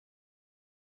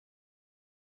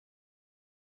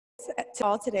to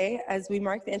all today as we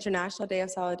mark the International Day of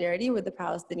Solidarity with the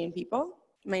Palestinian people.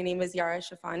 My name is Yara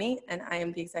Shafani, and I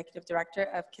am the Executive Director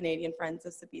of Canadian Friends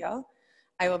of Sabeel.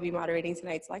 I will be moderating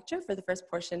tonight's lecture for the first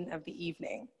portion of the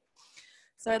evening.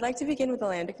 So I'd like to begin with a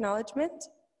land acknowledgement.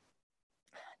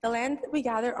 The land that we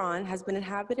gather on has been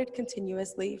inhabited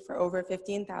continuously for over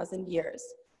 15,000 years.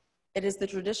 It is the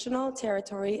traditional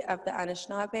territory of the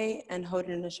Anishinaabe and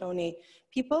Haudenosaunee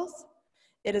peoples.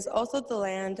 It is also the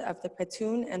land of the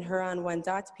Petun and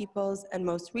Huron-Wendat peoples, and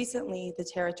most recently, the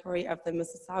territory of the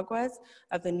Mississaugas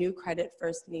of the New Credit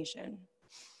First Nation.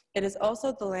 It is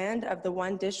also the land of the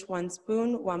One Dish, One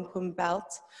Spoon, Wampum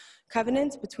Belt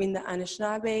covenant between the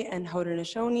Anishinaabe and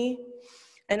Haudenosaunee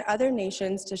and other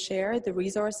nations to share the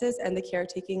resources and the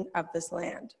caretaking of this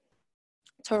land.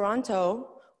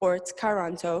 Toronto, or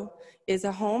Tkaronto, is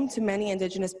a home to many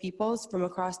Indigenous peoples from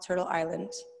across Turtle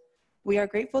Island. We are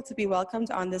grateful to be welcomed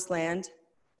on this land,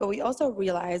 but we also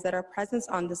realize that our presence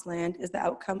on this land is the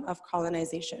outcome of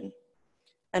colonization.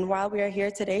 And while we are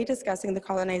here today discussing the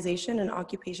colonization and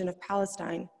occupation of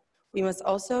Palestine, we must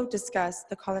also discuss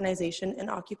the colonization and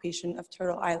occupation of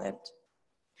Turtle Island.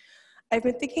 I've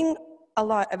been thinking a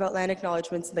lot about land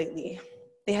acknowledgements lately.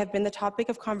 They have been the topic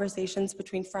of conversations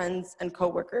between friends and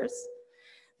coworkers.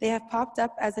 They have popped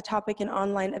up as a topic in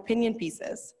online opinion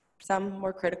pieces, some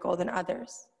more critical than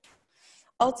others.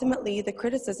 Ultimately, the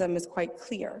criticism is quite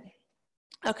clear.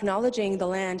 Acknowledging the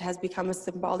land has become a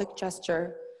symbolic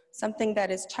gesture, something that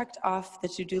is checked off the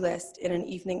to-do list in an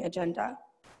evening agenda.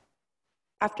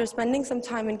 After spending some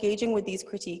time engaging with these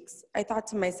critiques, I thought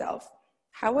to myself,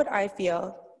 how would I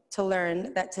feel to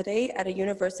learn that today at a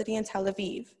university in Tel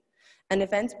Aviv, an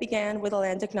event began with a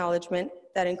land acknowledgement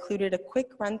that included a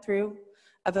quick run-through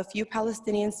of a few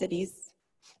Palestinian cities,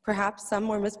 perhaps some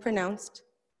were mispronounced,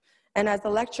 and as the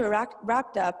lecture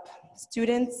wrapped up,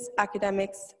 students,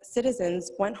 academics,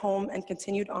 citizens went home and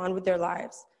continued on with their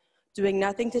lives, doing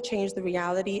nothing to change the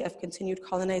reality of continued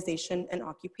colonization and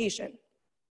occupation.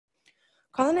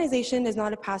 Colonization is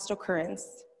not a past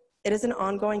occurrence. It is an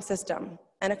ongoing system,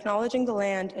 and acknowledging the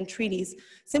land and treaties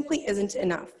simply isn't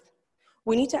enough.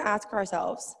 We need to ask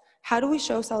ourselves, how do we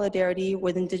show solidarity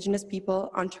with Indigenous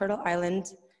people on Turtle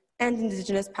Island and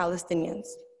Indigenous Palestinians?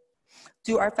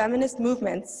 Do our feminist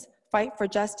movements fight for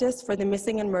justice for the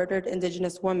missing and murdered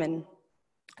Indigenous women?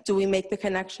 Do we make the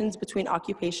connections between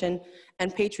occupation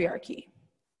and patriarchy?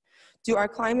 Do our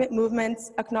climate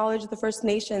movements acknowledge the First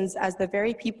Nations as the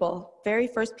very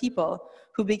first people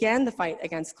who began the fight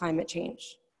against climate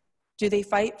change? Do they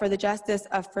fight for the justice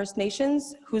of First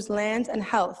Nations whose land and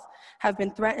health have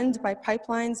been threatened by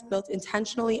pipelines built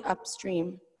intentionally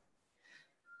upstream?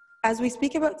 As we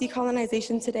speak about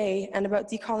decolonization today and about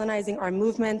decolonizing our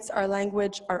movements, our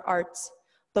language, our arts,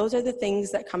 those are the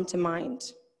things that come to mind.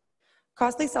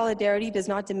 Costly solidarity does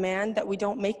not demand that we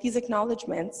don't make these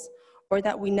acknowledgements or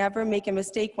that we never make a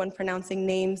mistake when pronouncing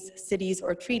names, cities,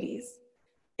 or treaties.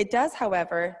 It does,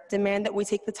 however, demand that we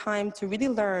take the time to really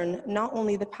learn not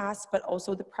only the past, but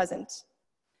also the present.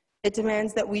 It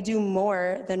demands that we do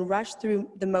more than rush through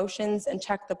the motions and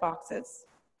check the boxes.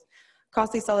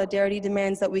 Costly solidarity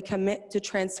demands that we commit to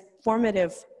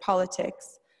transformative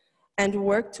politics and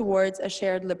work towards a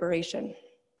shared liberation.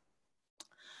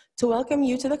 To welcome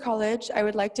you to the college, I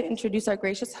would like to introduce our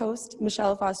gracious host,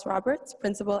 Michelle Voss-Roberts,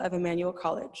 Principal of Emmanuel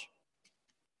College.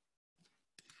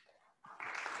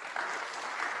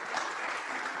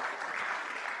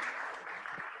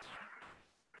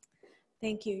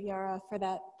 Thank you, Yara, for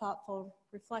that thoughtful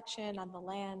reflection on the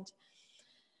land.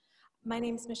 My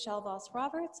name is Michelle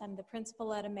Voss-Roberts. I'm the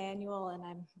principal at Emmanuel, and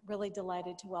I'm really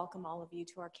delighted to welcome all of you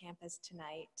to our campus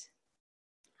tonight.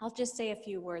 I'll just say a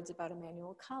few words about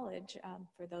Emmanuel College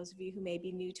for those of you who may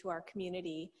be new to our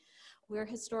community. We're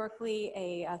historically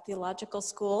a theological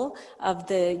school of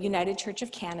the United Church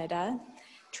of Canada,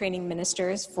 training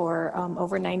ministers for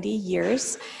over 90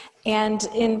 years. And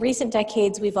in recent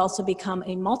decades, we've also become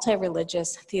a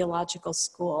multi-religious theological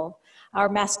school. Our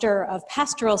Master of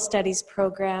Pastoral Studies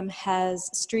program has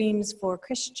streams for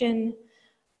Christian,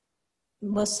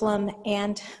 Muslim,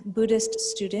 and Buddhist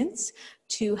students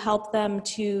to help them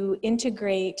to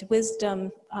integrate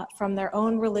wisdom from their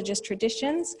own religious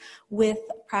traditions with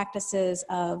practices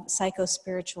of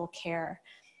psycho-spiritual care.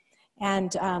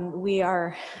 And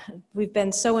we've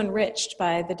been so enriched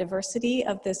by the diversity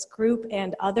of this group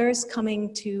and others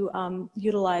coming to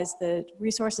utilize the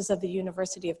resources of the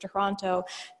University of Toronto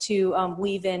to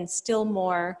weave in still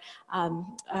more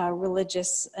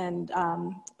religious and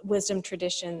wisdom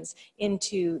traditions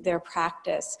into their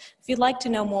practice. If you'd like to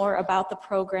know more about the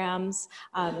programs,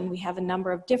 and we have a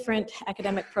number of different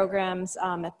academic programs,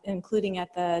 including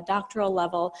at the doctoral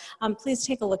level, please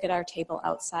take a look at our table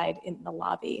outside in the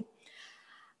lobby.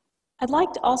 I'd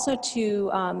like to also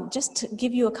to just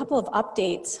give you a couple of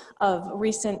updates of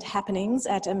recent happenings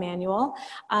at Emmanuel.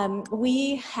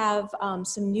 We have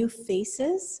some new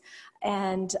faces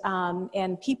and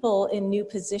people in new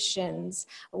positions.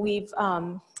 We've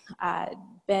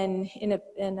been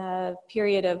in a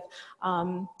period of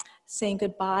saying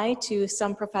goodbye to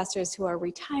some professors who are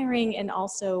retiring and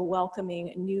also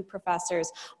welcoming new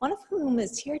professors, one of whom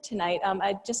is here tonight.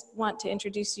 I just want to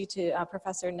introduce you to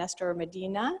Professor Nestor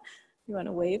Medina. You want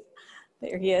to wave?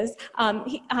 There he is.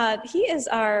 He is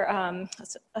our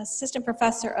assistant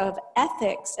professor of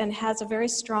ethics and has a very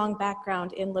strong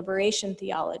background in liberation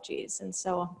theologies. And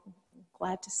so I'm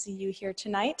glad to see you here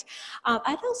tonight.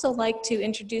 I'd also like to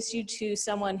introduce you to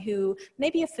someone who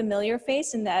may be a familiar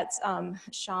face, and that's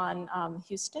Sean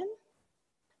Houston.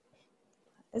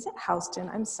 Is it Houston?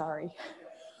 I'm sorry.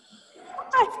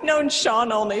 I've known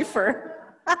Sean only for...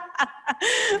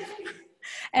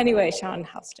 Anyway, Sean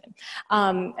Houston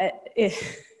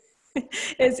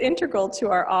is integral to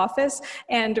our office,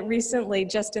 and recently,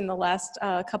 just in the last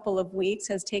couple of weeks,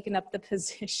 has taken up the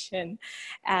position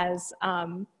as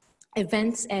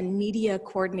events and media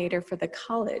coordinator for the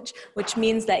college, which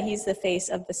means that he's the face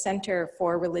of the Center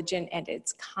for Religion and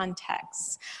its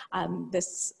Contexts.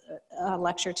 This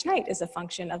lecture tonight is a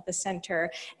function of the center.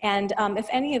 And if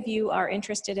any of you are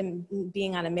interested in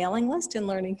being on a mailing list and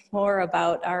learning more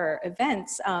about our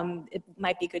events, it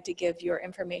might be good to give your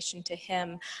information to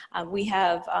him. We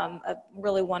have a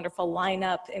really wonderful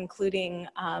lineup, including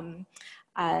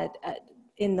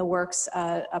in the works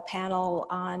a panel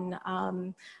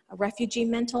on refugee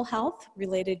mental health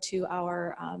related to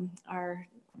our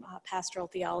pastoral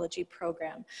theology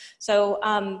program.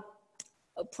 So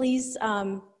please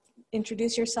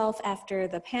introduce yourself after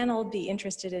the panel, be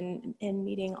interested in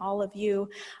meeting all of you.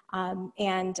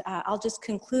 And I'll just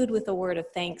conclude with a word of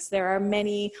thanks. There are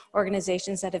many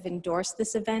organizations that have endorsed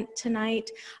this event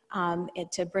tonight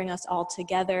to bring us all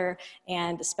together.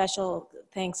 And a special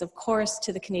thanks, of course,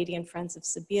 to the Canadian Friends of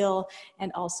Sabeel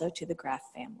and also to the Graff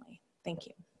family. Thank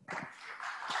you.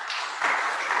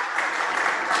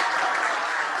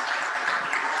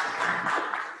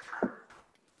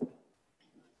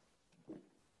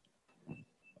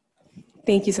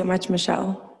 Thank you so much,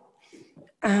 Michelle.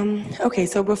 Okay,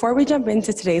 so before we jump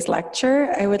into today's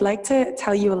lecture, I would like to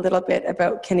tell you a little bit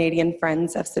about Canadian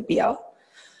Friends of Sabeel.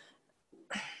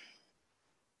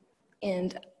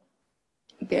 And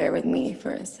bear with me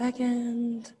for a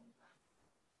second.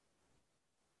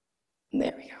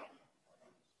 There we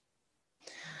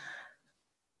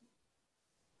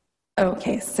go.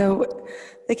 Okay, so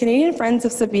the Canadian Friends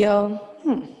of Sabeel,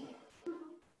 I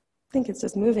think it's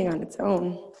just moving on its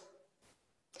own.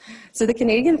 So the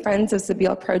Canadian Friends of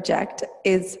Sabeel project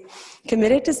is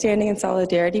committed to standing in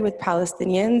solidarity with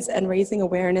Palestinians and raising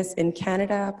awareness in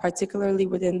Canada, particularly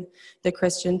within the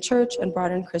Christian church and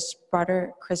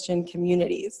broader Christian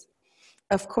communities.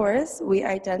 Of course, we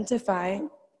identify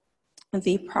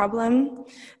the problem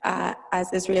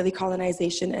as Israeli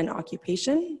colonization and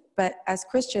occupation, but as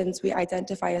Christians, we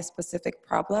identify a specific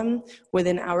problem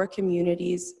within our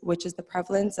communities, which is the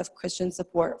prevalence of Christian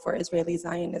support for Israeli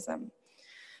Zionism.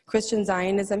 Christian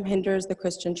Zionism hinders the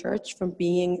Christian church from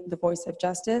being the voice of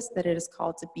justice that it is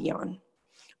called to be on.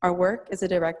 Our work is a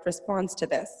direct response to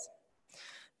this.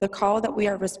 The call that we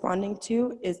are responding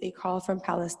to is a call from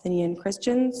Palestinian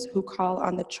Christians who call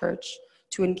on the church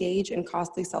to engage in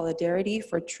costly solidarity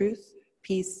for truth,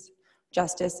 peace,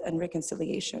 justice, and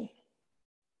reconciliation.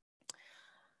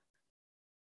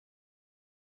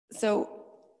 So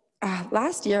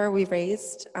last year we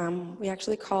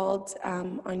actually called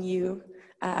on you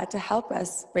to help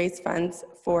us raise funds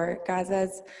for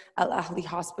Gaza's Al-Ahli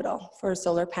Hospital, for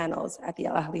solar panels at the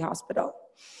Al-Ahli Hospital.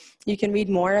 You can read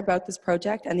more about this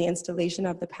project and the installation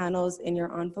of the panels in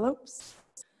your envelopes.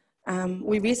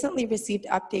 We recently received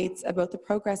updates about the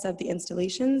progress of the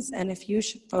installations and a few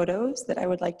photos that I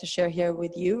would like to share here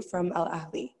with you from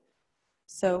Al-Ahli.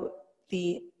 So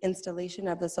the installation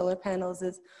of the solar panels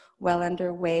is well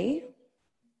underway.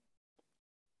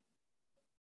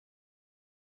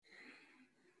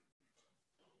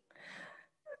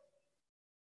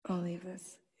 I'll leave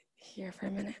this here for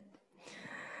a minute.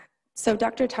 So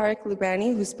Dr. Tariq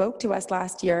Lubani, who spoke to us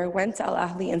last year, went to Al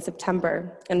Ahli in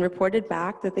September and reported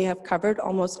back that they have covered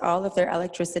almost all of their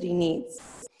electricity needs.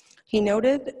 He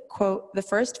noted, quote, the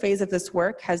first phase of this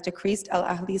work has decreased Al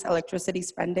Ahli's electricity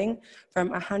spending from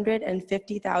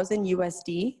 150,000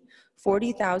 USD,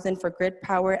 40,000 for grid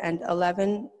power and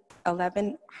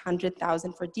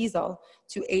 1,100,000 for diesel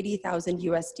to 80,000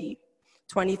 USD,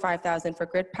 25,000 for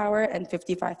grid power and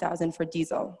 55,000 for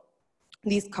diesel.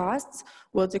 These costs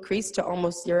will decrease to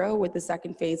almost zero with the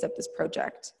second phase of this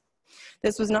project.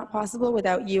 This was not possible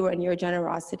without you and your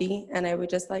generosity, and I would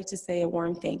just like to say a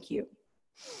warm thank you.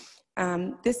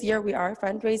 This year we are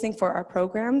fundraising for our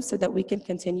programs so that we can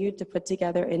continue to put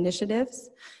together initiatives,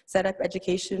 set up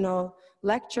educational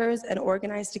lectures, and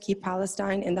organize to keep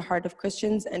Palestine in the heart of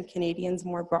Christians and Canadians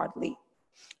more broadly.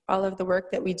 All of the work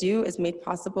that we do is made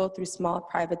possible through small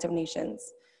private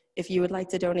donations. If you would like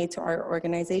to donate to our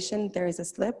organization, there is a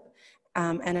slip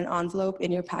and an envelope in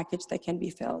your package that can be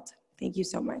filled. Thank you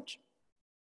so much.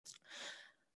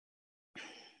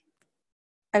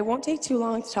 I won't take too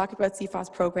long to talk about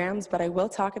CFOS programs, but I will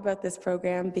talk about this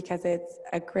program because it's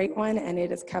a great one and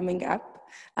it is coming up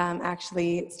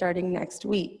actually starting next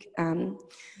week. And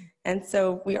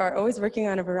so we are always working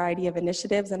on a variety of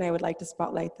initiatives, and I would like to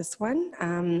spotlight this one,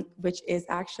 which is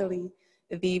actually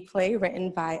the play written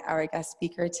by our guest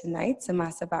speaker tonight,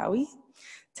 Samah Sabawi.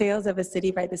 Tales of a City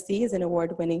by the Sea is an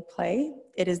award-winning play.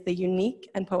 It is the unique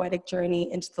and poetic journey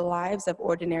into the lives of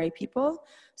ordinary people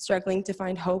struggling to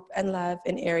find hope and love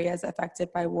in areas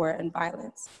affected by war and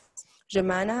violence.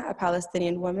 Jemana, a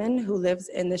Palestinian woman who lives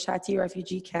in the Shati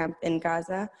refugee camp in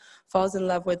Gaza, falls in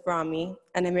love with Rami,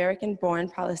 an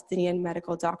American-born Palestinian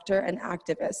medical doctor and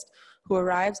activist who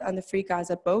arrives on the Free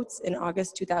Gaza boats in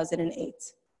August 2008.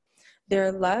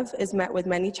 Their love is met with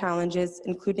many challenges,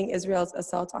 including Israel's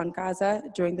assault on Gaza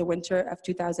during the winter of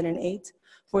 2008,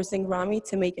 forcing Rami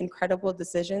to make incredible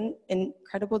decisions,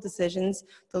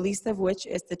 the least of which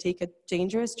is to take a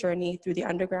dangerous journey through the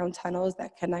underground tunnels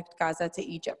that connect Gaza to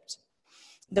Egypt.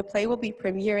 The play will be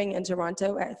premiering in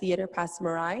Toronto at Theatre Passe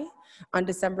Muraille on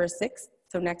December 6th,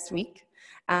 so next week,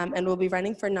 and will be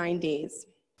running for 9 days.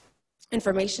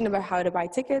 Information about how to buy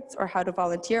tickets or how to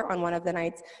volunteer on one of the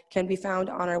nights can be found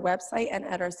on our website and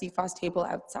at our CFOS table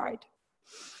outside.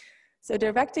 So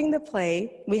directing the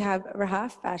play, we have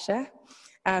Rahaf Pasha,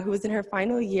 who is in her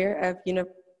final year at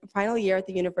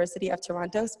the University of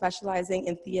Toronto, specializing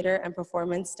in theater and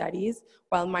performance studies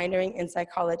while minoring in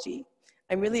psychology.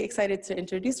 I'm really excited to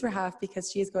introduce Rahaf because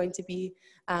she is going to be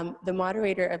the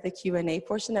moderator of the Q&A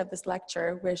portion of this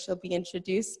lecture, where she'll be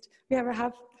introduced. We have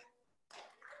Rahaf.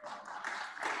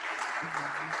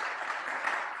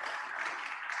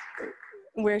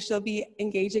 Where she'll be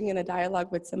engaging in a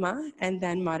dialogue with Samah and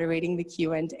then moderating the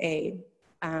Q&A.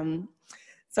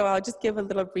 So I'll just give a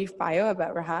little brief bio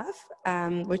about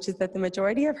Rahaf, which is that the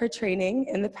majority of her training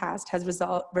in the past has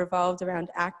revolved around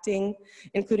acting,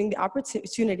 including the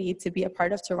opportunity to be a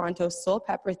part of Toronto's Soul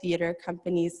Pepper Theatre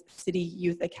Company's City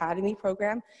Youth Academy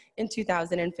program in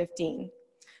 2015.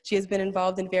 She has been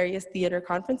involved in various theater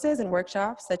conferences and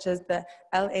workshops such as the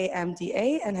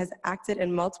LAMDA and has acted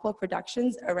in multiple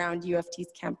productions around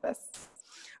UFT's campus.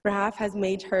 Rahaf has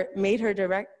made her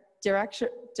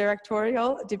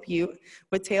directorial debut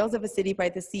with Tales of a City by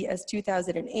the Sea as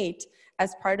 2008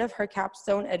 as part of her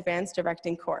capstone advanced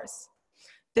directing course.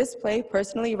 This play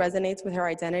personally resonates with her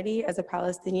identity as a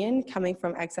Palestinian coming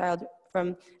from exiled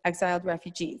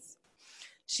refugees.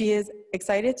 She is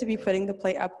excited to be putting the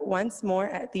play up once more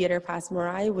at Theatre Passe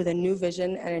Muraille with a new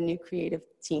vision and a new creative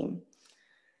team.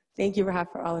 Thank you,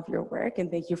 Rahaf, for all of your work,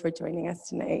 and thank you for joining us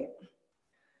tonight.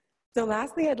 So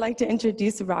lastly, I'd like to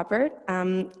introduce Robert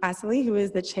Astley, who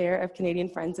is the chair of Canadian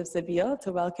Friends of Sabeel,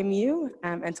 to welcome you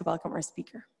and to welcome our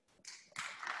speaker.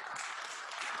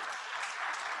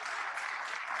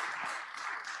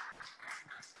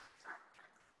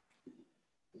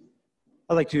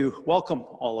 I'd like to welcome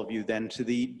all of you then to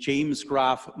the James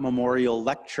Graff Memorial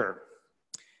Lecture.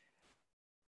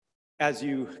 As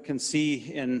you can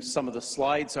see in some of the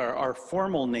slides, our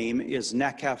formal name is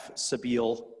Nekef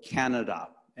Sabeel Canada,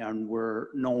 and we're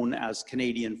known as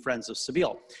Canadian Friends of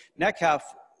Sabeel. Nekef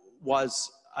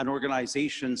was an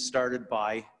organization started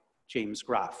by James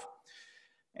Graff.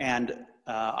 And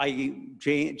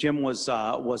Jim was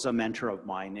a mentor of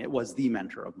mine. It was the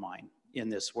mentor of mine in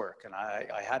this work, and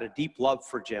I had a deep love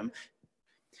for Jim.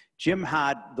 Jim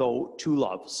had, though, two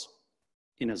loves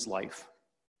in his life.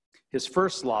 His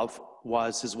first love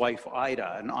was his wife,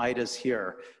 Ida, and Ida's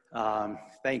here.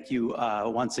 Thank you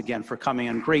once again for coming,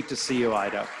 and great to see you,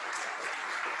 Ida.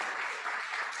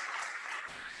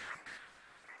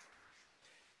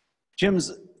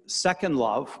 Jim's second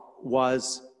love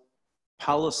was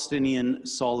Palestinian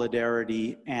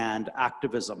solidarity and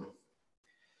activism.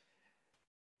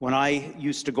 When I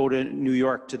used to go to New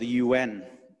York to the UN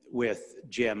with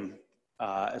Jim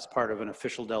as part of an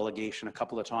official delegation a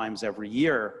couple of times every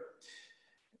year,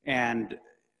 and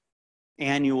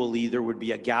annually there would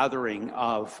be a gathering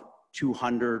of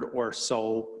 200 or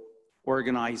so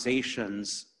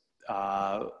organizations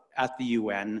at the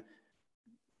UN,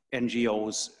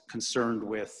 NGOs concerned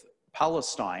with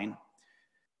Palestine.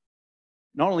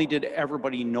 Not only did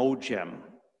everybody know Jim,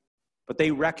 but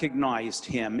they recognized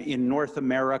him in North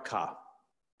America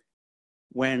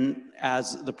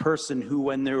as the person who,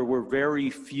 when there were very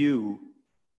few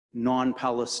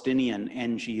non-Palestinian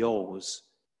NGOs,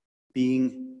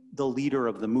 being the leader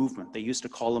of the movement. They used to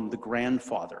call him the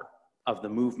grandfather of the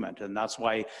movement, and that's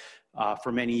why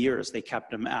for many years they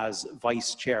kept him as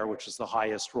vice chair, which is the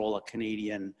highest role a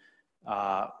Canadian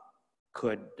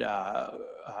could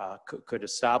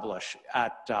establish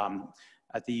at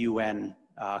the UN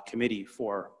Committee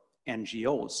for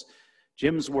NGOs.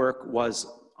 Jim's work was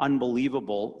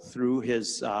unbelievable through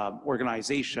his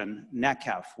organization,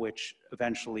 NECAF, which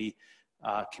eventually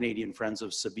Canadian Friends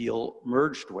of Sabeel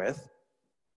merged with.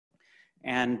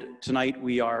 And tonight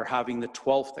we are having the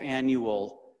 12th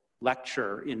annual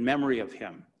lecture in memory of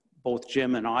him. Both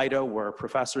Jim and Ida were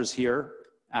professors here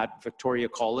at Victoria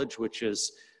College, which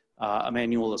is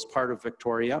Emmanuel is part of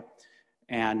Victoria.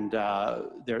 And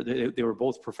they were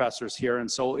both professors here. And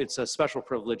so it's a special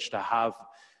privilege to have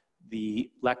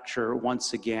the lecture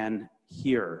once again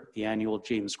here, the annual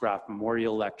James Graff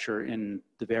Memorial Lecture in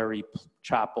the very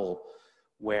chapel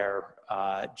where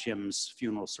Jim's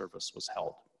funeral service was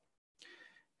held.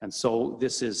 And so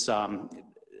this is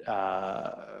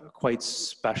quite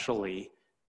specially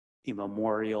a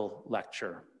memorial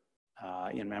lecture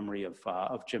in memory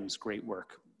of Jim's great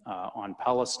work on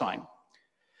Palestine.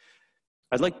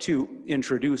 I'd like to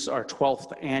introduce our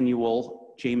 12th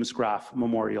annual James Graff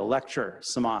Memorial Lecture,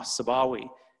 Samah Sabawi.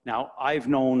 Now, I've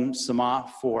known Samah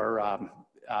for,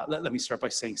 let me start by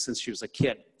saying since she was a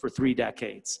kid, for 3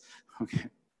 decades. Okay.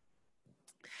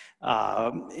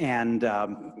 And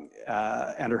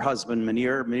her husband,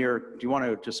 Munir. Munir, do you want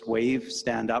to just wave,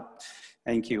 stand up?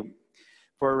 Thank you.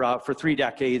 For 3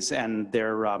 decades, and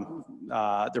their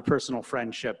personal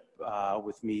friendship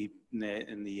with me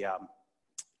in the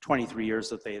 23 years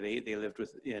that they lived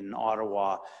in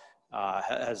Ottawa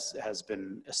has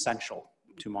been essential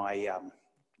to my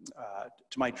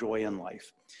joy in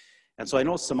life. And so I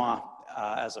know Samah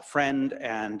as a friend,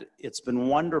 and it's been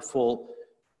wonderful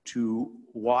to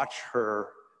watch her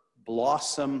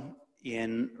blossom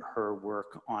in her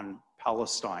work on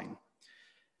Palestine.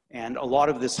 And a lot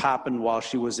of this happened while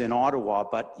she was in Ottawa,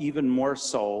 but even more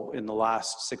so in the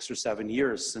last 6 or 7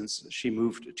 years since she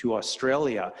moved to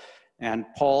Australia. And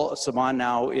Samah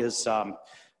now is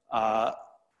a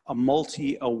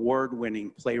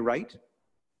multi-award-winning playwright,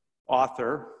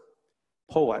 author,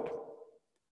 poet,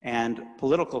 and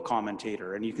political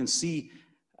commentator. And you can see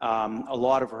a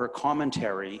lot of her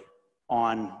commentary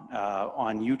on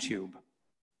YouTube.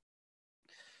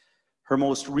 Her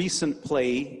most recent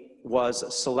play was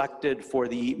selected for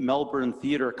the Melbourne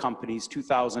Theatre Company's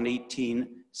 2018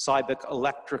 Cybic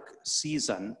Electric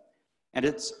season, and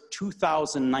its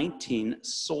 2019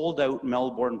 sold-out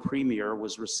Melbourne premiere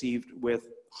was received with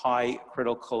high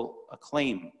critical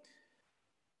acclaim.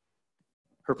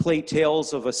 Her play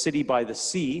Tales of a City by the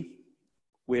Sea,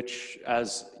 which,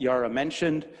 as Yara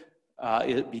mentioned,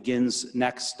 it begins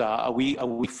next a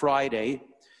week Friday,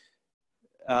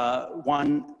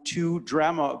 won 2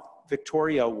 Drama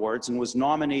Victoria Awards and was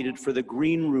nominated for the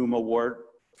Green Room Award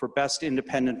for Best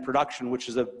Independent Production, which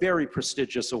is a very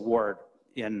prestigious award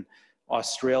in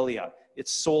Australia.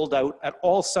 It's sold out at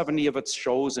all 70 of its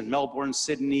shows in Melbourne,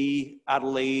 Sydney,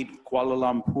 Adelaide, Kuala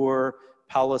Lumpur,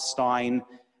 Palestine,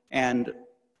 and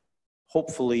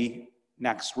hopefully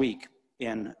next week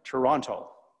in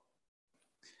Toronto.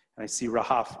 And I see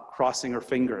Rahaf crossing her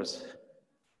fingers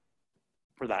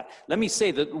for that. Let me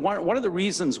say that one of the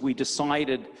reasons we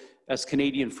decided as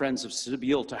Canadian Friends of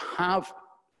Sabeel to have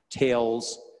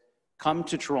Tales come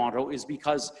to Toronto is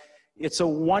because it's a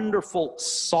wonderful,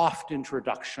 soft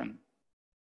introduction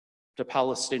to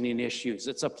Palestinian issues.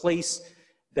 It's a place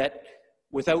that,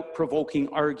 without provoking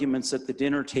arguments at the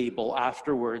dinner table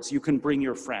afterwards, you can bring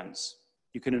your friends.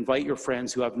 You can invite your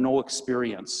friends who have no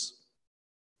experience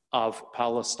of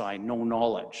Palestine, no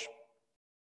knowledge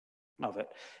of it.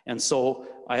 And so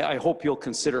I hope you'll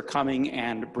consider coming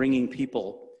and bringing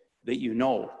people that you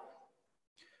know.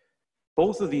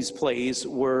 Both of these plays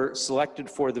were selected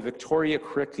for the Victoria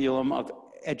Curriculum of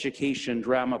Education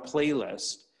Drama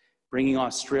Playlist, bringing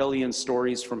Australian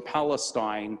stories from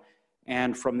Palestine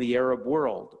and from the Arab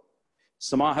world.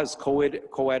 Samah has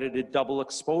co-edited Double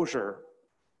Exposure,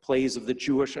 plays of the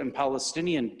Jewish and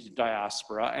Palestinian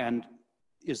diaspora, and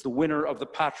is the winner of the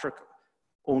Patrick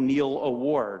O'Neill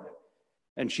Award.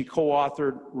 And she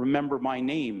co-authored Remember My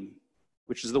Name,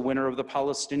 which is the winner of the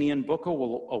Palestinian Book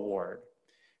Award.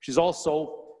 She's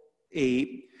also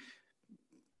a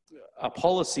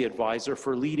policy advisor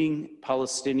for leading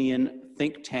Palestinian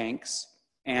think tanks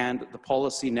and the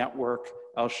Policy Network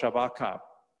Al-Shabaka,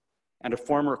 and a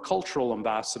former cultural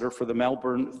ambassador for the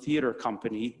Melbourne Theatre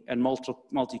Company and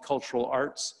Multicultural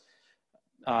Arts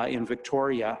in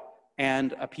Victoria,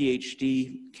 and a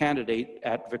PhD candidate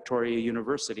at Victoria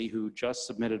University who just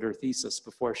submitted her thesis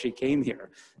before she came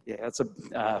here. Yeah, that's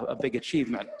a big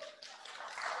achievement.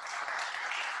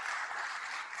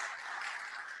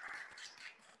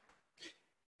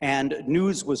 And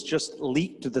news was just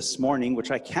leaked this morning,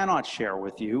 which I cannot share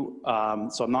with you.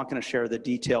 So I'm not going to share the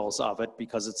details of it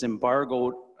because it's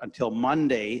embargoed until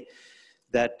Monday,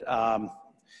 that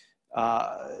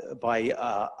by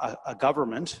a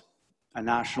government, a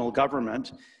national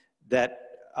government, that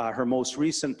her most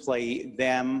recent play,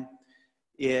 Them,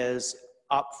 is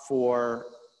up for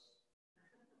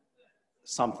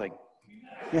something.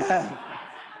 Yeah.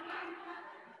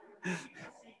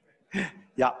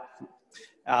 Yeah.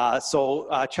 So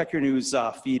check your news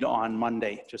feed on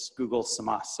Monday. Just Google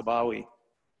Samah Sabawi.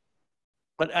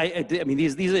 But I mean,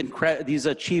 these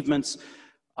achievements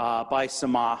by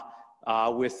Samah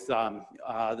with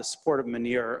the support of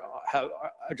Munir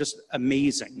are just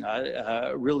amazing,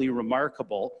 really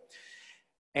remarkable.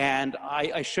 And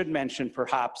I should mention,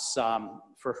 perhaps,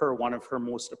 for her, one of her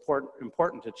most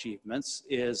important achievements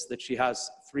is that she has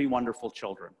 3 wonderful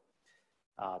children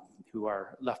who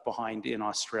are left behind in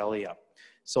Australia.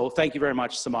 So thank you very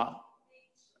much, Samah.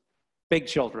 Big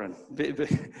children,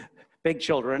 big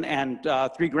children, and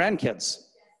 3 grandkids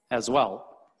as well.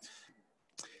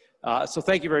 So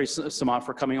thank you very much, Samah,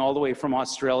 for coming all the way from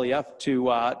Australia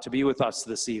to be with us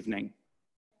this evening.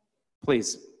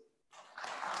 Please.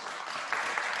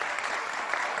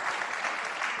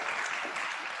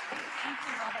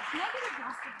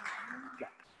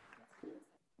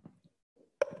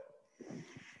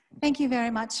 Thank you very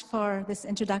much for this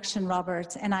introduction,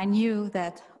 Robert. And I knew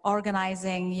that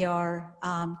organizing your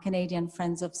Canadian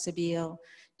Friends of Sabeel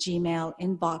Gmail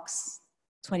inbox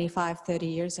 25, 30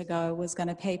 years ago was going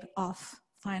to pay off,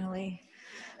 finally.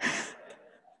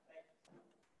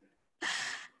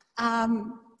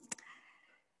 All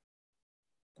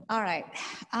right.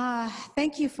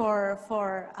 Thank you for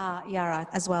Yara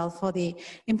as well for the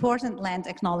important land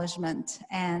acknowledgement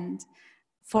and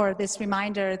for this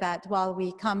reminder that while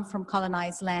we come from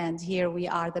colonized land, here we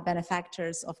are the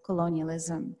benefactors of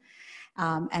colonialism.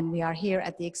 And we are here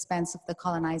at the expense of the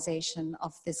colonization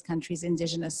of this country's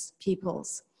indigenous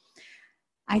peoples.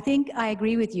 I think I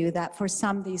agree with you that for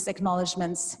some, these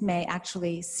acknowledgements may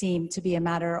actually seem to be a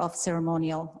matter of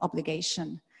ceremonial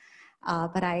obligation.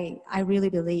 But I really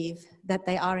believe that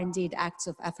they are indeed acts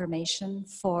of affirmation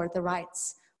for the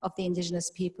rights of the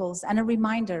indigenous peoples and a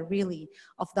reminder, really,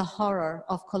 of the horror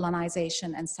of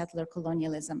colonization and settler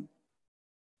colonialism.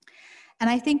 And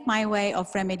I think my way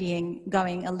of remedying,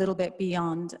 going a little bit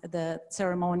beyond the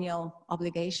ceremonial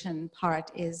obligation part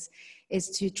is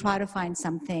to try to find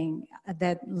something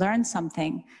learn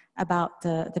something about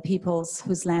the peoples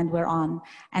whose land we're on,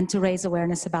 and to raise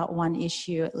awareness about one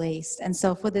issue at least. And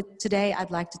so for today,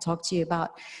 I'd like to talk to you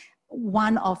about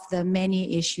one of the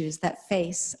many issues that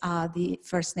face the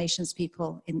First Nations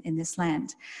people in this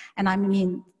land. And I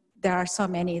mean, there are so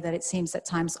many that it seems at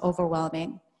times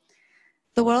overwhelming.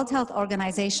 The World Health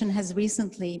Organization has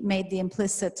recently made the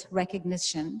implicit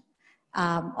recognition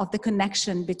of the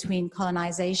connection between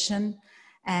colonization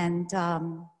and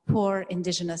poor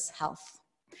indigenous health,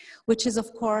 which is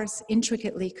of course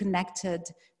intricately connected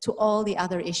to all the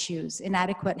other issues: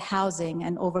 inadequate housing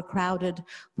and overcrowded,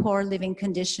 poor living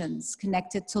conditions,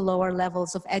 connected to lower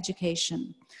levels of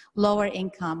education, lower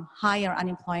income, higher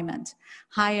unemployment,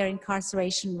 higher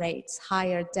incarceration rates,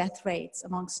 higher death rates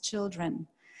amongst children,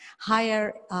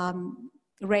 higher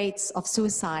rates of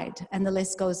suicide, and the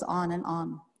list goes on and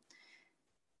on.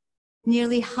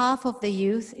 Nearly half of the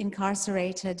youth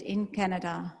incarcerated in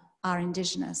Canada are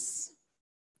Indigenous.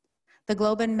 The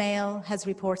Globe and Mail has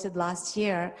reported last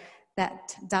year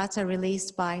that data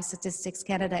released by Statistics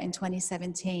Canada in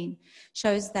 2017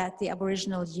 shows that the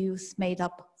Aboriginal youth made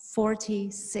up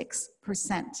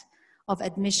 46% of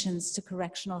admissions to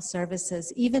correctional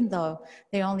services, even though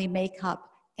they only make up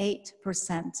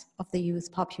 8% of the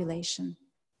youth population.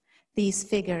 These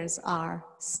figures are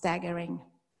staggering.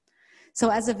 So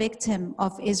as a victim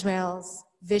of Israel's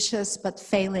vicious but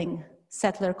failing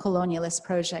settler colonialist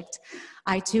project,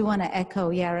 I too want to echo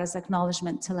Yara's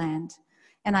acknowledgement to land,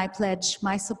 and I pledge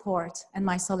my support and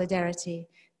my solidarity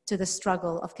to the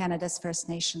struggle of Canada's First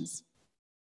Nations.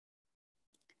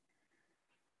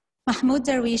 Mahmoud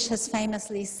Darwish has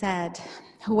famously said,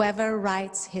 "Whoever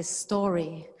writes his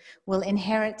story will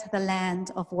inherit the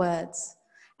land of words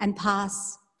and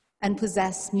pass and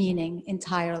possess meaning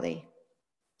entirely."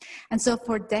 And so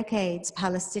for decades,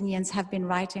 Palestinians have been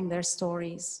writing their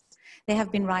stories. They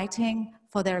have been writing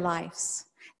for their lives.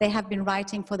 They have been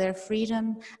writing for their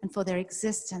freedom and for their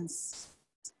existence.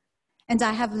 And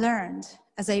I have learned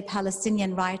as a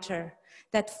Palestinian writer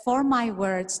that for my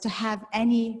words to have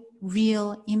any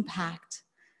real impact,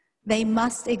 they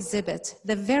must exhibit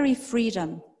the very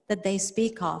freedom that they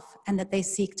speak of and that they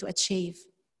seek to achieve.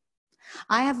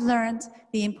 I have learned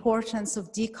the importance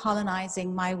of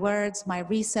decolonizing my words, my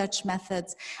research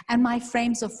methods, and my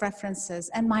frames of references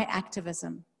and my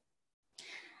activism.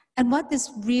 And what this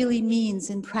really means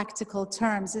in practical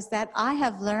terms is that I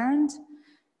have learned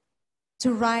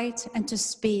to write and to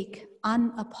speak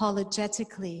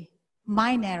unapologetically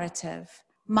my narrative,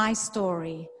 my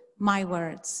story, my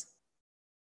words.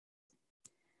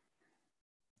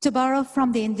 To borrow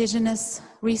from the Indigenous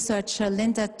researcher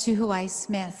Linda Tuhuai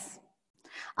Smith,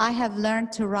 I have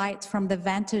learned to write from the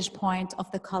vantage point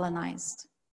of the colonized.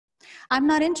 I'm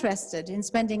not interested in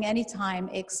spending any time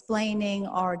explaining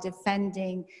or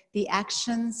defending the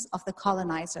actions of the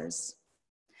colonizers.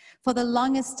 For the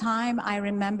longest time, I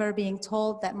remember being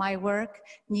told that my work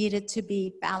needed to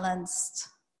be balanced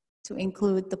to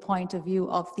include the point of view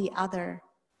of the other.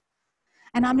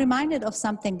 And I'm reminded of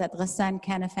something that Ghassan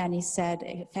Kanafani said,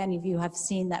 if any of you have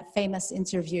seen that famous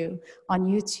interview on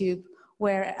YouTube,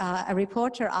 where a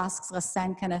reporter asks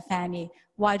Ghassan Kanafani,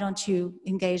 "Why don't you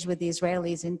engage with the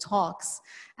Israelis in talks?"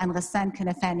 And Ghassan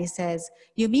Kanafani says,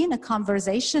 "You mean a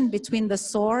conversation between the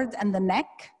sword and the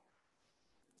neck?"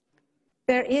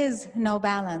 There is no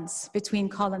balance between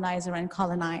colonizer and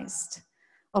colonized,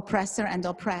 oppressor and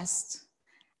oppressed.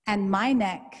 And my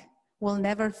neck will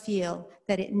never feel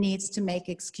that it needs to make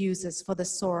excuses for the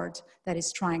sword that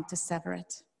is trying to sever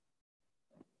it.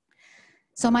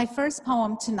 So my first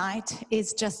poem tonight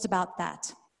is just about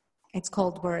that. It's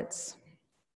called Words.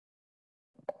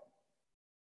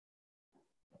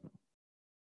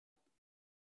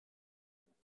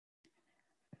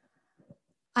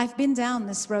 I've been down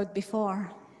this road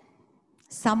before.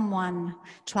 Someone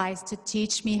tries to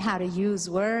teach me how to use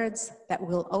words that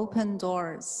will open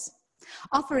doors,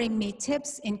 offering me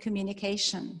tips in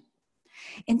communication.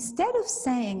 Instead of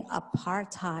saying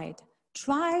apartheid,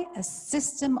 try a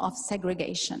system of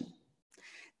segregation.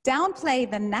 Downplay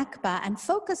the Nakba and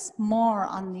focus more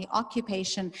on the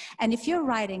occupation. And if you're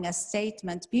writing a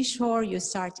statement, be sure you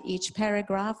start each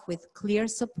paragraph with clear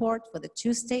support for the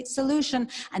two-state solution.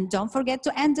 And don't forget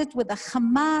to end it with a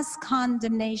Hamas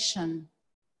condemnation.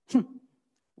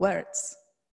 Words.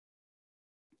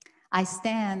 I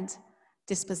stand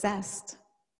dispossessed.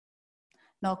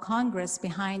 No Congress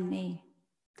behind me.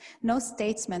 No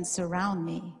statesmen surround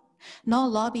me. No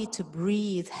lobby to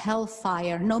breathe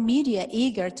hellfire, no media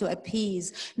eager to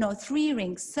appease, no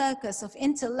three-ring circus of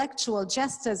intellectual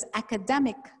jesters,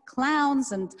 academic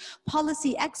clowns, and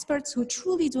policy experts who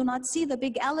truly do not see the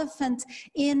big elephant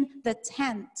in the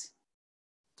tent.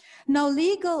 No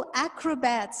legal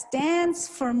acrobats dance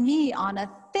for me on a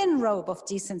thin robe of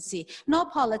decency. No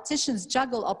politicians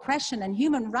juggle oppression and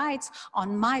human rights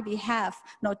on my behalf.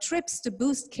 No trips to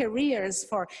boost careers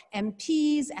for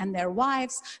MPs and their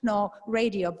wives. No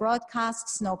radio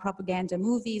broadcasts, no propaganda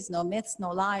movies, no myths,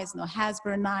 no lies, no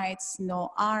Hasbro nights,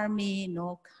 no army,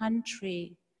 no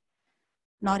country.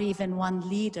 Not even one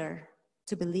leader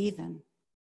to believe in.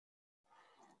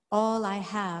 All I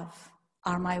have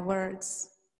are my words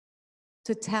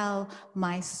to tell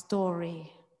my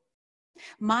story,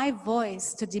 my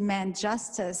voice to demand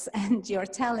justice, and you're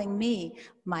telling me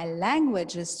my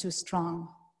language is too strong.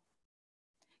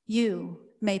 You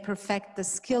may perfect the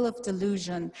skill of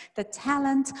delusion, the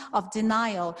talent of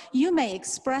denial. You may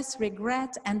express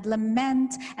regret and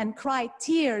lament and cry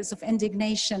tears of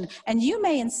indignation, and you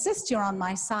may insist you're on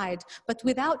my side, but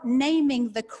without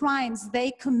naming the crimes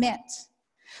they commit.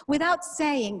 Without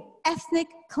saying ethnic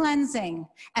cleansing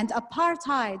and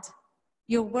apartheid,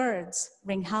 your words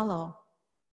ring hollow.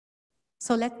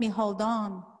 So let me hold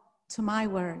on to my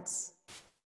words.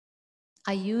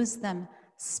 I use them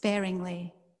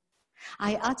sparingly.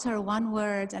 I utter one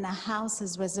word and a house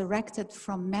is resurrected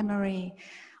from memory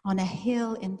on a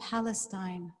hill in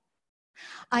Palestine.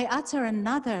 I utter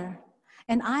another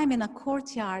And I'm in a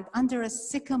courtyard under a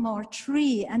sycamore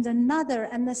tree, and another,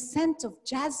 and the scent of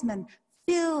jasmine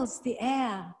fills the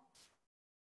air.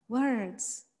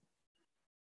 Words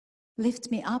lift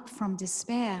me up from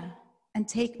despair and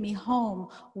take me home.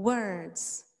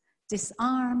 Words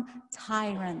disarm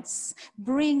tyrants,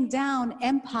 bring down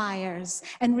empires,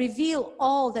 and reveal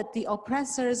all that the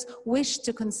oppressors wish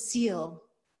to conceal.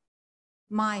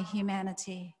 My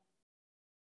humanity.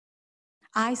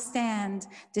 I stand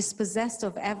dispossessed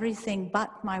of everything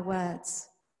but my words.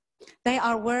 They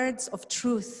are words of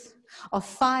truth, of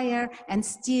fire and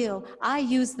steel. I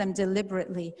use them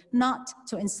deliberately, not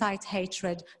to incite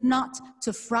hatred, not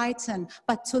to frighten,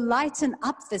 but to lighten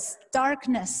up this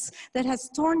darkness that has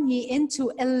torn me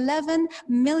into 11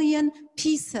 million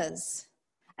pieces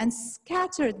and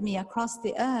scattered me across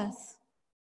the earth.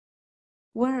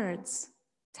 Words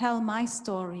tell my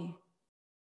story.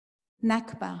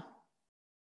 Nakba,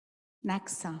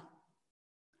 Naksa,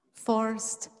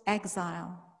 forced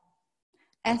exile,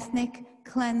 ethnic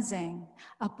cleansing,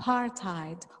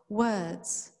 apartheid,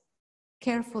 words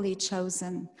carefully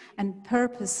chosen and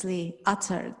purposely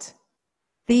uttered.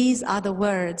 These are the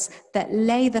words that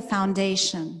lay the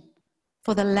foundation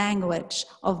for the language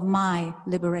of my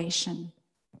liberation.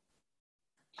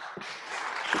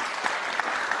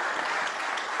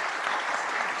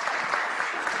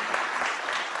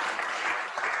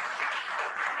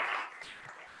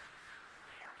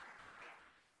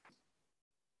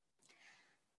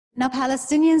 Now,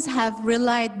 Palestinians have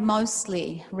relied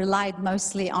mostly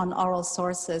on oral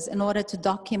sources in order to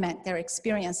document their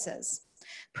experiences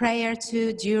prior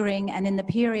to, during, and in the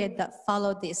period that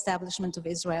followed the establishment of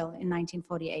Israel in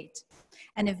 1948,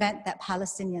 an event that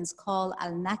Palestinians call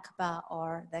al-Nakba,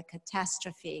 or the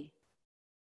catastrophe,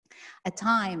 a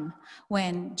time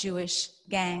when Jewish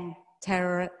gang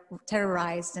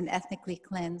terrorized and ethnically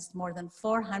cleansed more than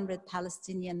 400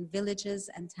 Palestinian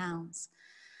villages and towns,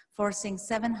 forcing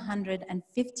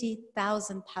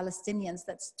 750,000 Palestinians,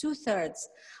 that's 2/3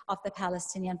 of the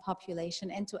Palestinian population,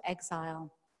 into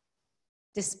exile,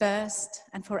 dispersed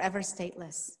and forever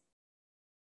stateless.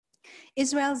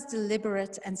 Israel's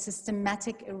deliberate and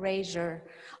systematic erasure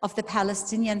of the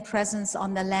Palestinian presence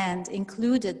on the land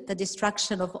included the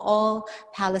destruction of all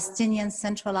Palestinian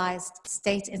centralized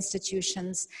state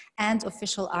institutions and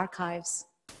official archives.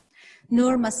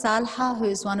 Noor Masalha, who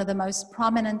is one of the most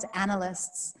prominent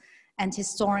analysts and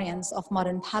historians of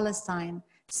modern Palestine,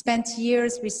 spent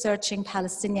years researching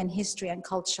Palestinian history and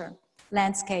culture,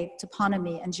 landscape,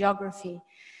 toponymy, and geography.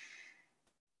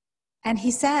 And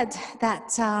he said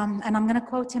that, and I'm going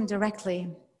to quote him directly,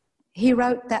 he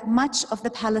wrote that much of the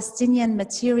Palestinian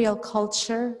material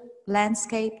culture,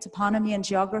 landscape, toponymy, and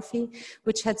geography,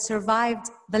 which had survived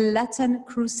the Latin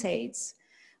Crusades,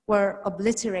 were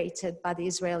obliterated by the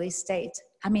Israeli state.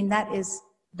 I mean, that is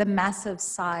the massive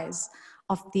size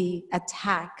of the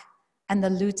attack and the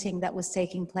looting that was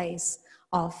taking place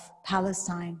of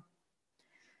Palestine.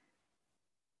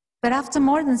 But after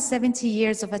more than 70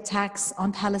 years of attacks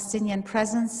on Palestinian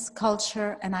presence,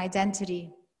 culture, and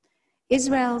identity,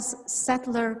 Israel's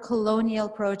settler colonial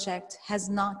project has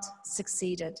not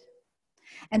succeeded.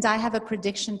 And I have a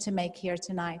prediction to make here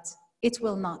tonight. It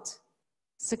will not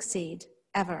succeed,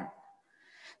 ever.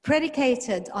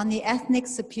 Predicated on the ethnic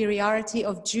superiority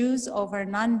of Jews over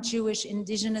non-Jewish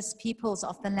indigenous peoples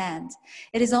of the land,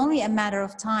 it is only a matter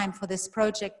of time for this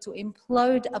project to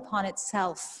implode upon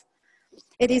itself.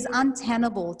 It is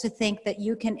untenable to think that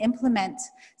you can implement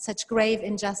such grave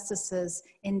injustices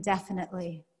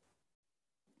indefinitely.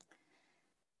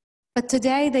 But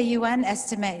today, the UN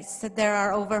estimates that there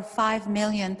are over 5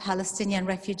 million Palestinian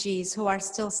refugees who are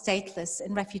still stateless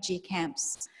in refugee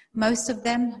camps, most of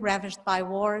them ravaged by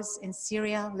wars in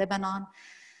Syria, Lebanon,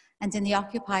 and in the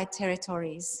occupied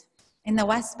territories. In the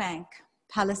West Bank,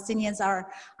 Palestinians are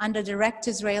under direct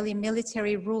Israeli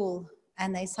military rule,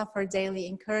 and they suffer daily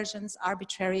incursions,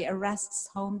 arbitrary arrests,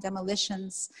 home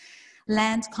demolitions,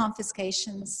 land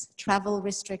confiscations, travel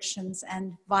restrictions,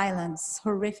 and violence,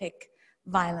 horrific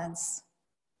violence.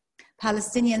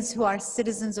 Palestinians who are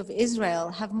citizens of Israel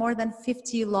have more than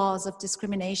 50 laws of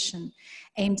discrimination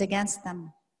aimed against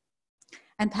them.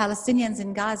 And Palestinians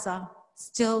in Gaza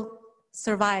still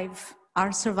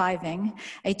are surviving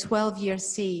a 12-year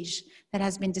siege that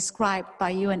has been described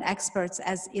by UN experts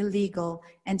as illegal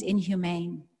and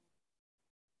inhumane.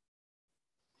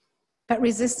 But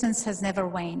resistance has never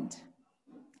waned,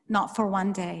 not for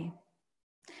one day.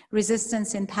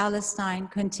 Resistance in Palestine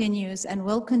continues and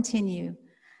will continue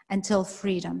until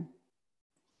freedom.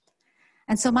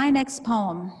 And so my next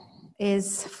poem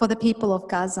is for the people of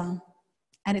Gaza,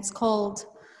 and it's called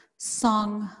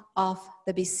Song of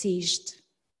the Besieged.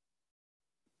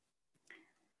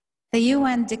 The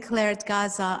UN declared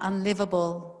Gaza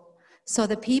unlivable, so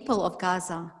the people of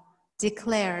Gaza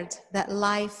declared that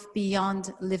life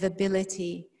beyond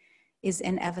livability is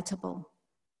inevitable.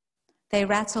 They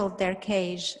rattled their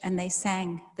cage and they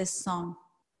sang this song.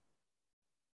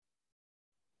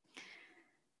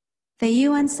 The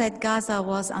UN said Gaza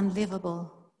was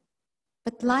unlivable,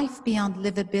 but life beyond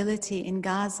livability in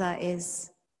Gaza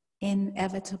is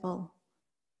inevitable,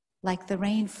 like the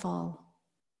rainfall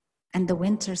and the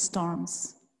winter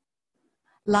storms.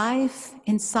 Life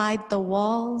inside the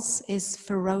walls is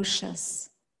ferocious.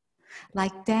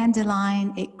 Like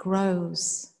dandelion, it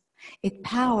grows. It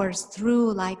powers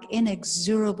through like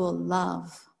inexorable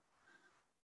love,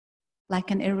 like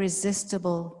an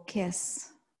irresistible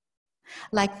kiss,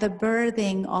 like the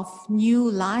birthing of new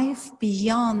life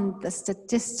beyond the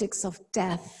statistics of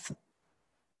death.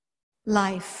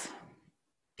 Life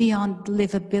beyond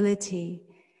livability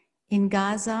in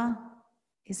Gaza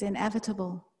is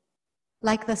inevitable,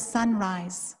 like the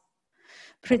sunrise,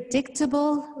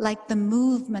 predictable like the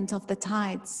movement of the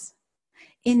tides,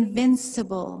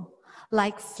 invincible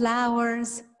like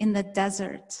flowers in the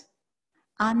desert,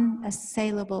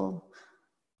 unassailable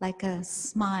like a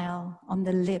smile on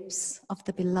the lips of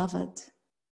the beloved,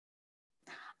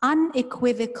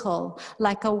 unequivocal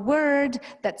like a word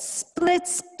that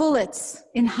splits bullets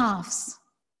in halves,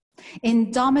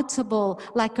 indomitable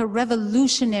like a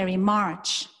revolutionary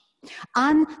march,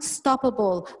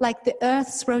 unstoppable like the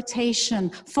earth's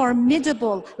rotation,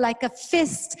 formidable like a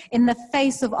fist in the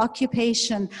face of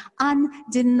occupation,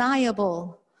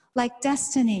 undeniable like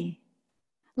destiny,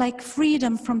 like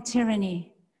freedom from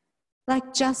tyranny,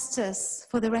 like justice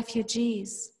for the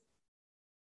refugees.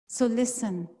 So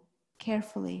listen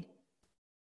carefully.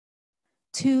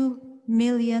 2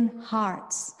 million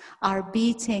hearts are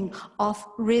beating off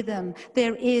rhythm.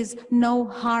 There is no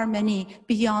harmony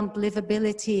beyond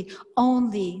livability,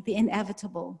 only the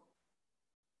inevitable.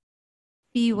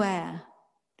 Beware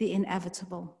the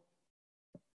inevitable.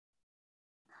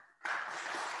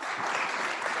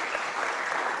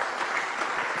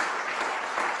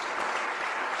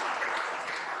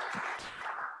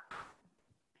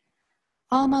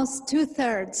 Almost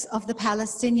 2/3 of the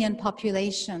Palestinian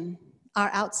population are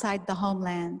outside the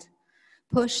homeland,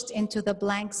 pushed into the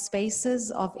blank spaces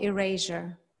of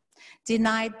erasure,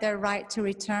 denied their right to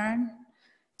return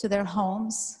to their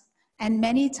homes, and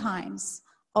many times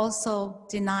also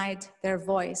denied their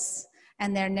voice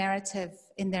and their narrative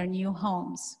in their new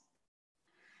homes.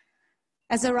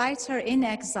 As a writer in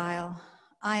exile,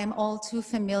 I am all too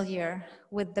familiar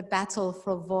with the battle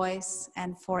for voice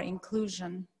and for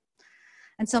inclusion.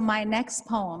 And so my next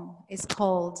poem is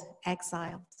called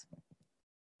Exiled.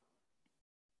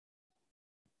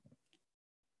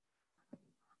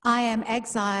 I am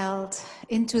exiled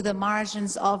into the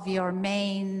margins of your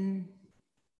main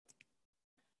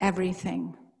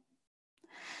everything.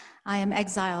 I am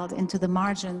exiled into the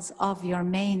margins of your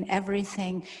main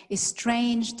everything,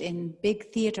 estranged in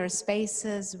big theater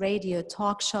spaces, radio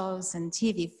talk shows and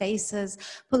TV faces,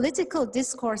 political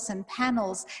discourse and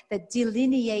panels that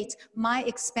delineate my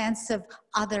expansive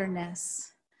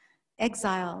otherness.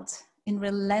 Exiled in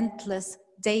relentless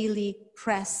daily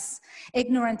press,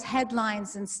 ignorant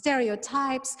headlines and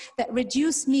stereotypes that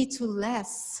reduce me to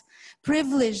less,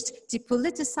 privileged,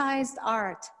 depoliticized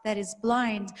art that is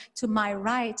blind to my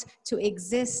right to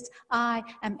exist. I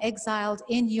am exiled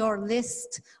in your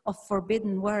list of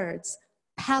forbidden words.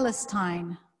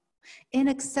 Palestine,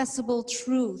 inaccessible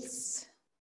truths,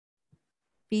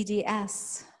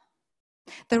 BDS,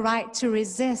 the right to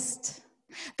resist,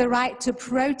 the right to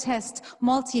protest,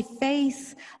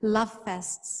 multi-faith love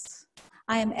fests.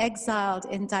 I am exiled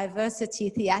in diversity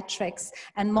theatrics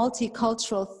and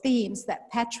multicultural themes that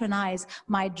patronize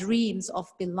my dreams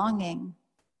of belonging.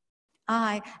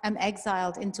 I am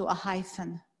exiled into a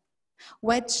hyphen,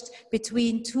 wedged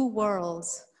between two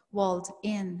worlds, walled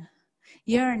in,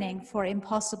 yearning for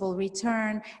impossible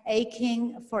return,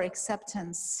 aching for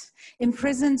acceptance,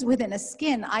 imprisoned within a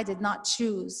skin I did not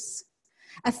choose,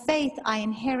 a faith I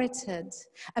inherited,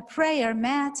 a prayer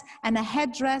mat and a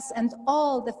headdress and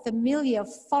all the familiar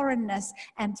foreignness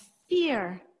and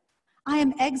fear. I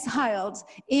am exiled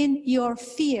in your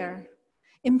fear,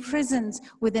 imprisoned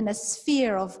within a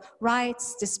sphere of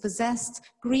rights dispossessed,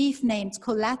 grief named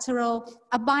collateral,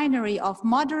 a binary of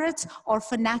moderate or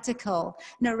fanatical,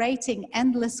 narrating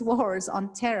endless wars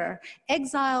on terror,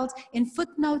 exiled in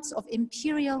footnotes of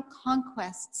imperial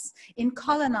conquests, in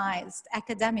colonized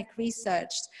academic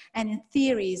research, and in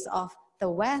theories of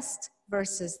the West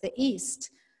versus the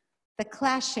East, the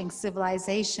clashing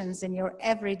civilizations in your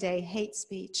everyday hate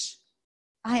speech.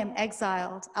 I am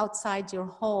exiled outside your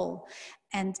hole,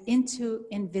 and into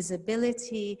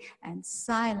invisibility and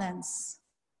silence.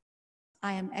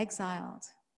 I am exiled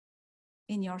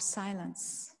in your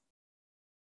silence.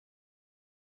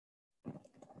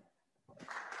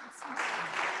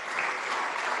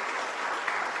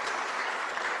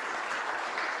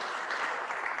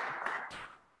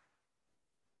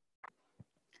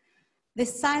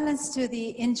 This silence to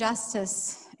the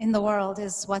injustice in the world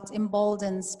is what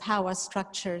emboldens power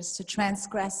structures to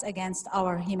transgress against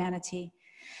our humanity.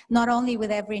 Not only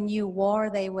with every new war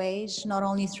they wage, not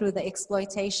only through the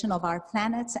exploitation of our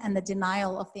planet and the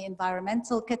denial of the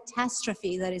environmental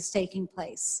catastrophe that is taking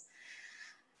place,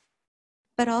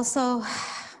 but also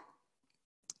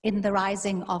in the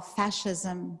rising of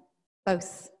fascism,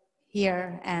 both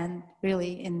here and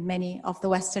really in many of the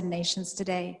Western nations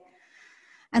today,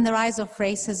 and the rise of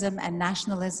racism and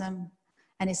nationalism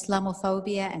and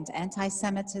Islamophobia and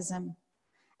anti-Semitism.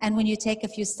 And when you take a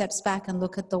few steps back and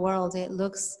look at the world, it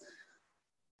looks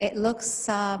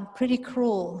pretty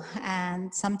cruel,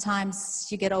 and sometimes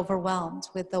you get overwhelmed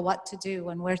with the what to do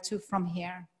and where to from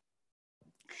here.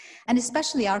 And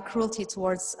especially our cruelty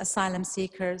towards asylum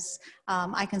seekers.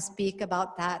 I can speak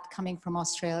about that coming from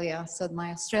Australia. So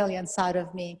my Australian side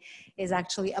of me is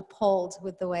actually appalled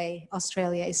with the way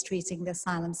Australia is treating the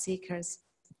asylum seekers.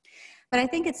 But I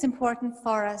think it's important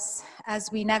for us as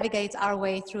we navigate our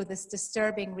way through this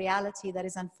disturbing reality that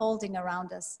is unfolding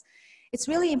around us. It's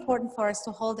really important for us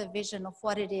to hold a vision of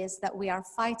what it is that we are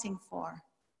fighting for.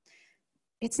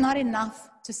 It's not enough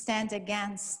to stand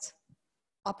against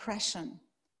oppression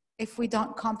if we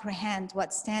don't comprehend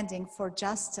what standing for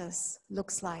justice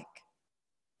looks like.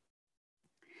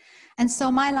 And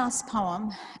so my last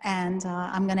poem, and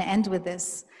I'm going to end with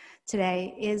this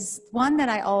today, is one that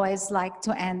I always like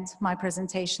to end my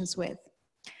presentations with.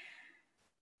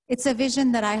 It's a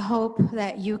vision that I hope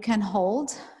that you can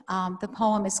hold. The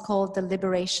poem is called The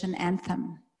Liberation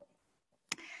Anthem.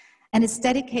 And it's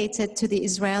dedicated to the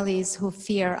Israelis who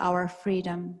fear our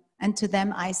freedom. And to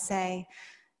them I say,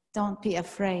 don't be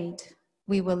afraid,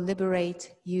 we will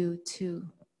liberate you too.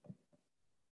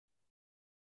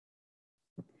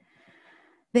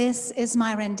 This is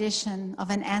my rendition of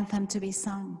an anthem to be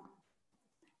sung.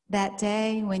 That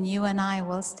day when you and I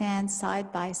will stand side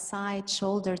by side,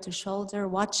 shoulder to shoulder,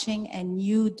 watching a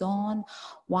new dawn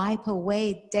wipe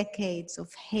away decades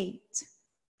of hate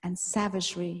and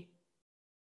savagery.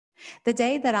 The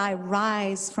day that I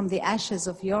rise from the ashes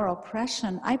of your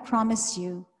oppression, I promise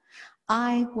you,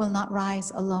 I will not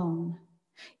rise alone.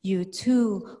 You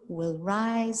too will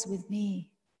rise with me.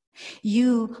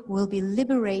 You will be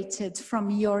liberated from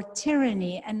your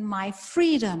tyranny, and my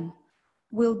freedom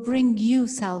will bring you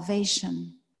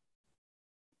salvation.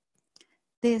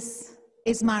 This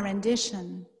is my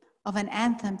rendition of an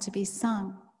anthem to be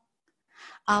sung.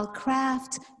 I'll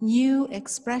craft new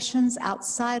expressions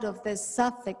outside of this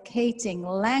suffocating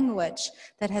language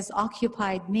that has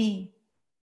occupied me.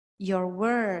 Your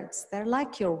words, they're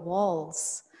like your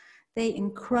walls. They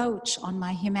encroach on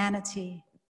my humanity.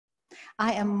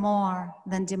 I am more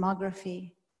than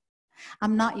demography.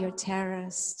 I'm not your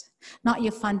terrorist, not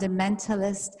your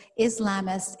fundamentalist,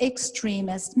 Islamist,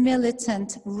 extremist,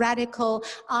 militant, radical.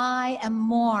 I am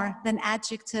more than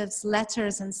adjectives,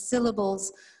 letters, and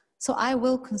syllables. So I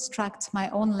will construct my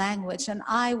own language, and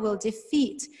I will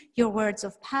defeat your words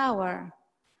of power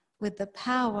with the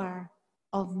power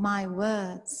of my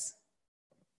words.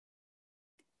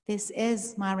 This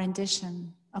is my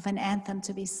rendition of an anthem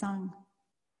to be sung.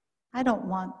 I don't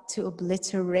want to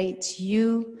obliterate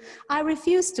you. I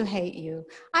refuse to hate you.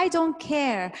 I don't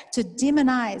care to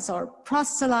demonize or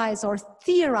proselytize or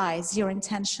theorize your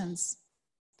intentions.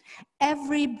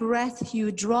 Every breath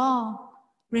you draw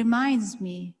reminds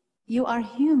me you are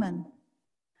human.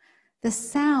 The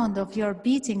sound of your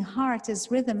beating heart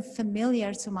is rhythm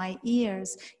familiar to my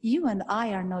ears. You and I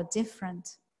are no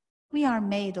different. We are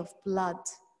made of blood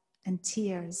and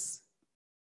tears.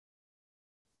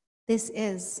 This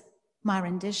is my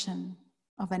rendition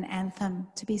of an anthem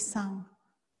to be sung.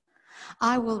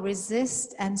 I will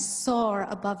resist and soar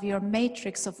above your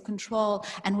matrix of control,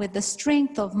 and with the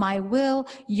strength of my will,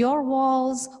 your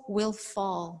walls will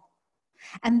fall.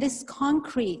 And this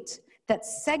concrete that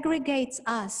segregates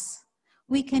us,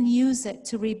 we can use it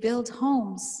to rebuild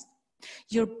homes.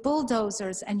 Your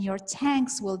bulldozers and your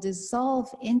tanks will dissolve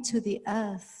into the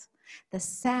earth. The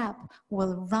sap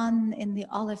will run in the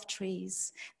olive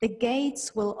trees. The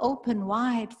gates will open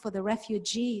wide for the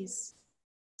refugees.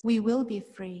 We will be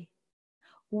free.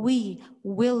 We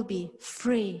will be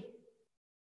free.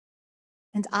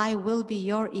 And I will be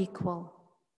your equal.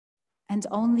 And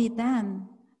only then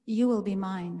you will be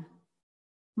mine,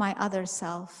 my other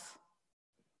self.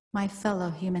 my fellow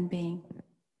human being.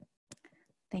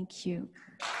 Thank you.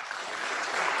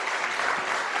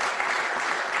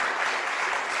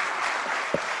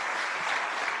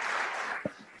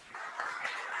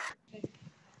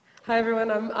 Hi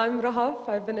everyone, I'm Graff.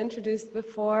 I've been introduced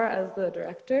before as the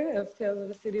director of Tales of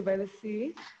a City by the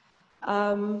Sea.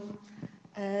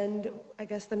 And I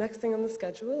guess the next thing on the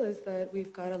schedule is that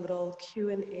we've got a little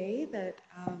Q&A that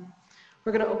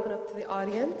we're going to open up to the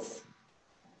audience.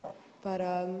 But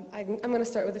I'm going to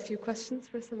start with a few questions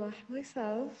for Samah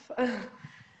myself.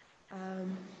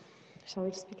 Shall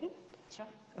we just begin? Sure.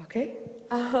 Okay.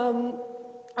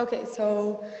 Okay,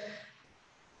 so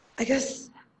I guess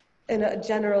in a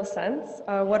general sense,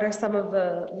 what are some of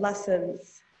the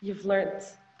lessons you've learned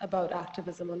about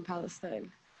activism on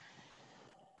Palestine?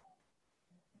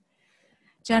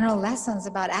 General lessons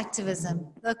about activism.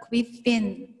 Look, we've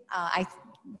been,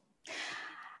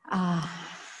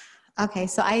 okay,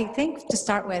 so I think to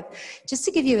start with, just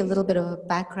to give you a little bit of a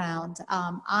background,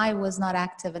 I was not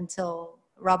active until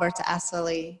Robert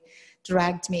Astley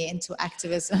dragged me into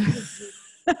activism.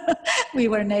 We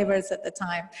were neighbors at the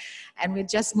time, and we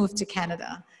just moved to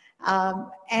Canada.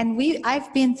 And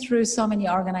I've been through so many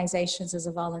organizations as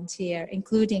a volunteer,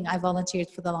 including I volunteered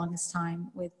for the longest time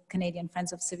with Canadian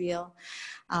Friends of Seville,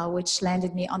 which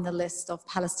landed me on the list of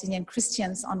Palestinian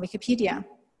Christians on Wikipedia.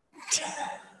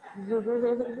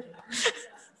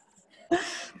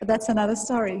 But that's another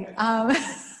story.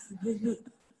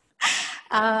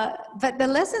 But the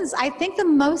lessons, I think the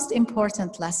most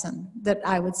important lesson that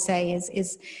I would say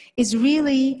is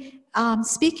really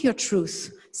speak your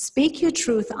truth. Speak your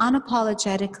truth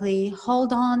unapologetically.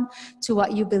 Hold on to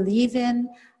what you believe in.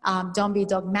 Don't be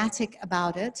dogmatic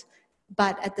about it.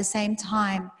 But at the same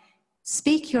time,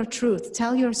 speak your truth.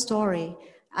 Tell your story.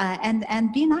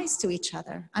 And be nice to each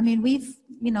other. I mean, we've,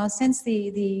 since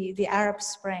the Arab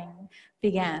Spring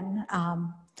began,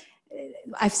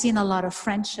 I've seen a lot of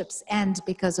friendships end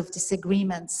because of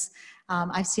disagreements.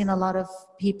 I've seen a lot of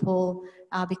people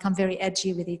become very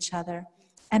edgy with each other.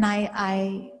 And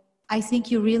I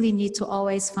think you really need to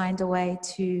always find a way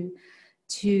to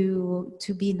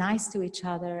be nice to each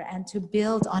other and to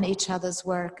build on each other's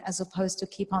work as opposed to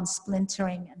keep on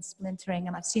splintering and splintering.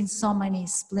 And I've seen so many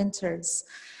splinters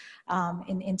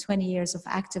in 20 years of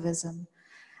activism.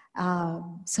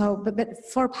 But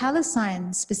for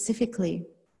Palestine specifically,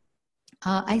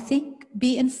 I think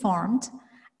be informed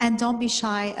and don't be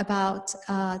shy about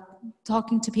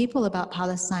talking to people about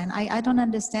Palestine. I don't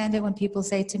understand it when people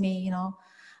say to me,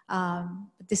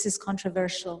 this is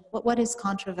controversial. What is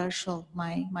controversial?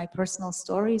 My personal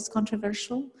story is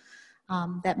controversial.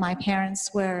 That my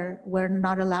parents were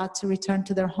not allowed to return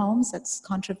to their homes, that's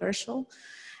controversial.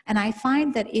 And I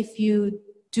find that if you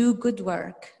do good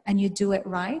work and you do it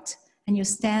right and you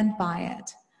stand by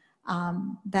it,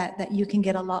 that you can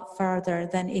get a lot further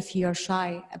than if you're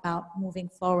shy about moving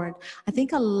forward. I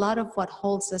think a lot of what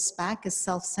holds us back is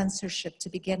self-censorship to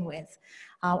begin with,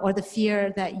 or the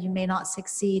fear that you may not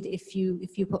succeed if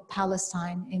you put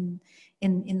Palestine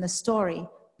in the story.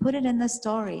 Put it in the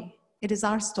story. It is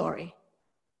our story.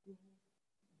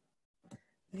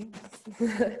 Thanks.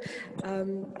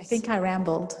 I think I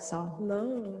rambled, so.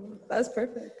 No, that was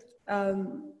perfect.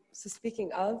 So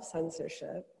speaking of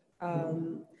censorship,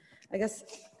 I guess,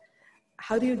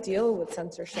 how do you deal with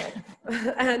censorship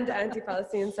and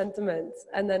anti-Palestinian sentiments?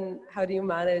 And then how do you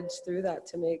manage through that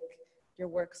to make your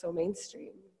work so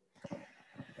mainstream?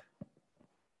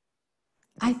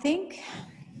 I think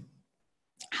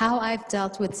how I've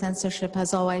dealt with censorship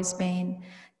has always been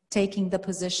taking the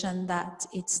position that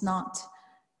it's not,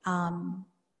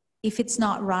 if it's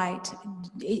not right,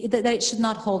 that it should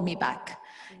not hold me back.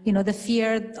 The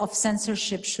fear of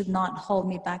censorship should not hold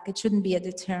me back. It shouldn't be a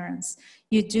deterrence.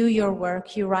 You do your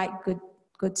work, you write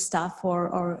good stuff,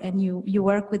 and you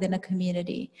work within a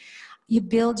community. You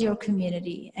build your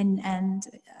community,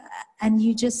 and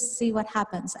you just see what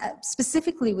happens.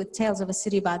 Specifically with Tales of a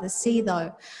City by the Sea,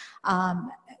 though,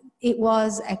 it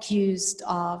was accused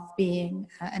of being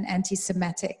an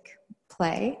anti-Semitic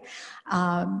play,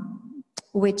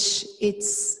 which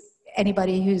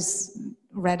anybody who's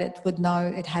read it would know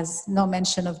it has no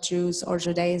mention of Jews or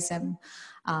Judaism,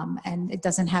 and it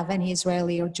doesn't have any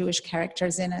Israeli or Jewish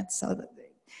characters in it. So,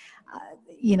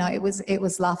 it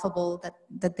was laughable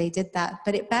that they did that,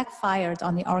 but it backfired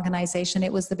on the organization.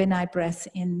 It was the B'nai B'rith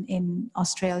in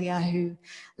Australia who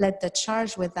led the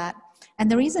charge with that. And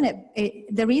the reason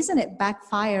it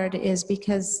backfired is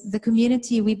because the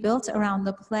community we built around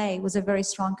the play was a very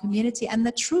strong community, and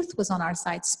the truth was on our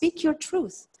side. Speak your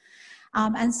truth.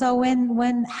 And so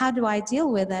how do I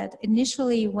deal with it?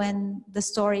 Initially, when the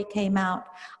story came out,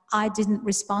 I didn't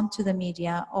respond to the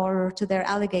media or to their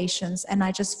allegations, and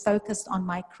I just focused on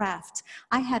my craft.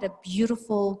 I had a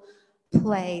beautiful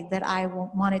play that I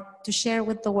wanted to share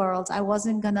with the world. I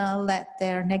wasn't gonna let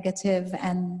their negative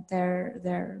and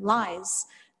their lies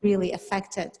really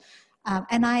affect it.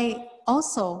 And I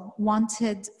also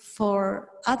wanted for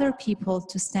other people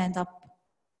to stand up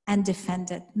and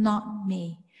defend it, not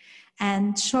me.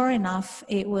 And sure enough,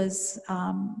 it was,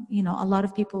 you know, a lot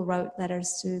of people wrote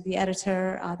letters to the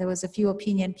editor. There was a few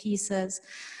opinion pieces.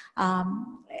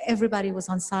 Everybody was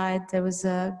on side. There was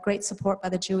a great support by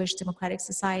the Jewish Democratic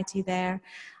Society there.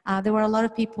 There were a lot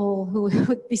of people who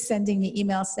would be sending me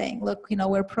emails saying, look, you know,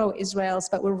 we're pro-Israel,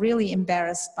 but we're really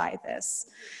embarrassed by this.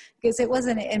 Because it was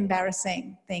an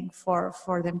embarrassing thing for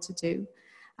them to do.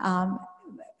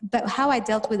 But how I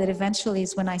dealt with it eventually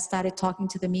is when I started talking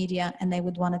to the media and they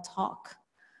would want to talk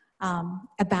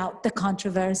about the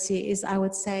controversy, is I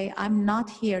would say, I'm not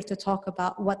here to talk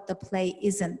about what the play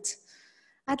isn't.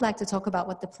 I'd like to talk about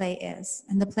what the play is.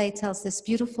 And the play tells this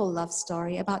beautiful love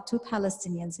story about two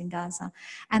Palestinians in Gaza.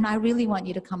 And I really want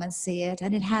you to come and see it.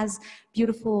 And it has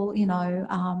beautiful, you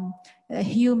know,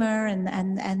 humor,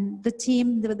 and the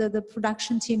team, the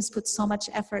production teams put so much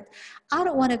effort. I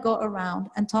don't want to go around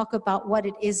and talk about what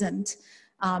it isn't,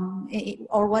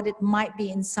 or what it might be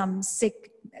in some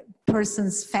sick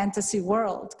person's fantasy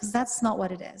world, because that's not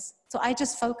what it is. So I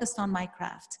just focused on my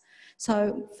craft.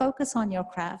 So focus on your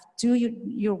craft, do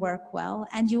your work well,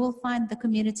 and you will find the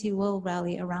community will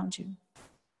rally around you.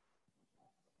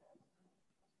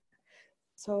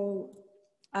 So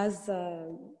as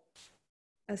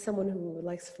someone who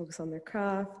likes to focus on their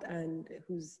craft and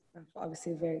who's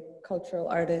obviously a very cultural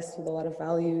artist with a lot of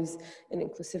values and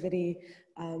inclusivity,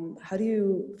 how do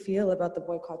you feel about the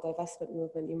boycott divestment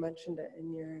movement? You mentioned it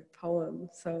in your poem,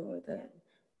 so the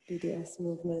BDS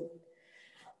movement.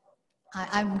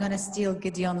 I'm going to steal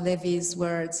Gideon Levy's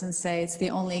words and say it's the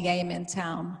only game in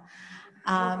town.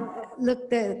 Look,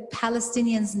 the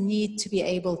Palestinians need to be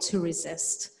able to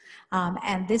resist.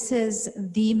 And this is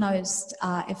the most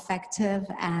effective,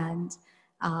 and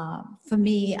for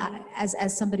me,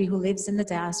 as somebody who lives in the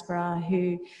diaspora,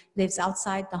 who lives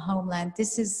outside the homeland,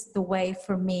 this is the way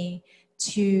for me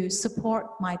to support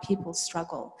my people's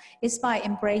struggle. Is by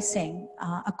embracing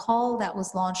a call that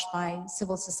was launched by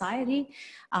civil society,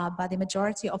 by the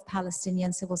majority of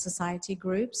Palestinian civil society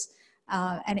groups.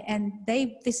 And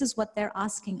this is what they're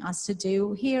asking us to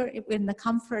do here in the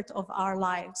comfort of our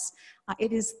lives.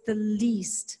 It is the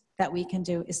least that we can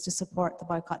do is to support the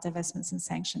boycott, divestments, and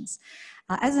sanctions.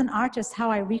 As an artist,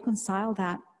 how I reconcile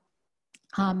that,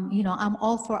 you know, I'm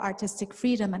all for artistic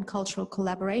freedom and cultural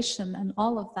collaboration and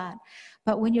all of that.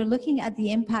 But when you're looking at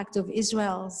the impact of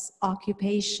Israel's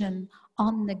occupation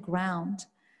on the ground,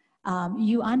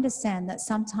 you understand that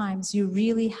sometimes you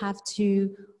really have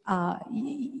to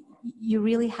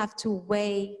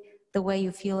weigh the way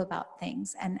you feel about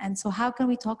things. And so how can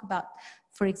we talk about,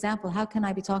 for example, how can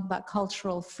I be talking about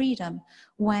cultural freedom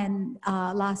when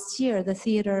last year the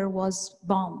theater was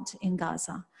bombed in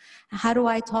Gaza? How do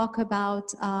I talk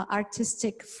about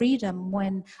artistic freedom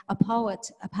when a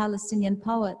poet, a Palestinian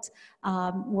poet,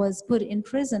 was put in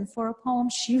prison for a poem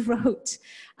she wrote,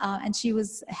 and she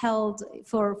was held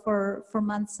for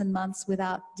months and months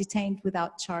detained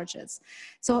without charges?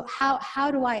 So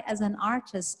how do I, as an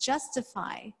artist,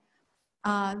 justify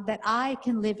that I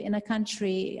can live in a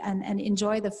country and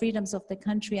enjoy the freedoms of the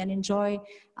country and enjoy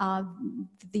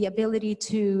the ability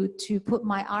to put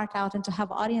my art out and to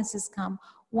have audiences come,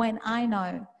 when I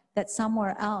know that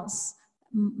somewhere else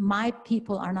my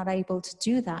people are not able to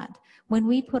do that? When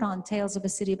we put on Tales of a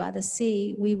City by the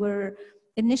Sea,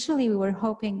 initially we were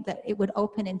hoping that it would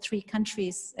open in 3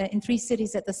 countries, in 3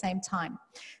 cities at the same time.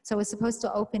 So it was supposed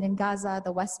to open in Gaza,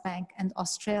 the West Bank, and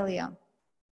Australia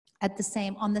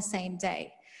on the same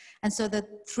day. And so the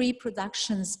 3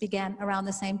 productions began around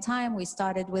the same time. We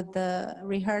started with the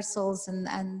rehearsals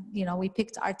and you know, we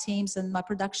picked our teams, and my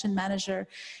production manager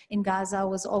in Gaza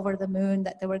was over the moon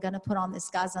that they were gonna put on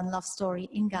this Gazan love story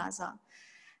in Gaza.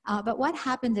 But what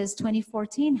happened is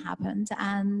 2014 happened,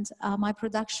 and my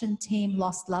production team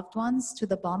lost loved ones to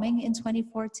the bombing in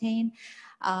 2014.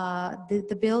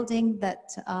 The building that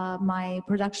my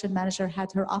production manager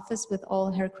had her office with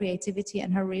all her creativity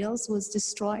and her reels was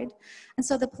destroyed. And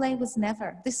so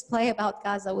this play about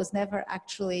Gaza was never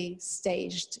actually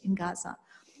staged in Gaza.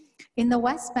 In the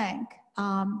West Bank,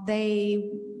 they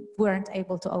weren't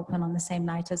able to open on the same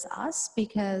night as us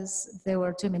because there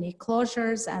were too many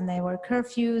closures and there were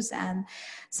curfews, and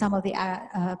some of the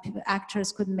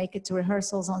actors couldn't make it to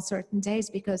rehearsals on certain days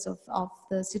because of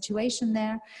the situation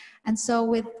there. And so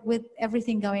with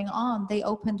everything going on, they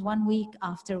opened 1 week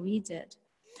after we did.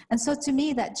 And so to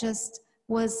me, that just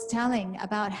was telling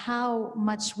about how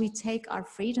much we take our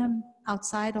freedom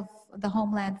outside of the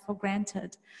homeland for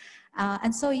granted.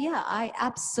 And so, yeah, I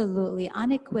absolutely,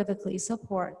 unequivocally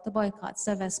support the boycotts,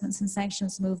 divestments, and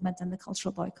sanctions movement and the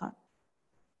cultural boycott.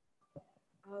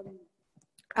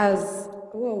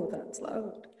 Whoa, that's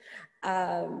loud.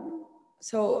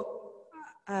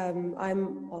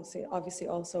 I'm also obviously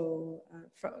also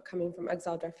coming from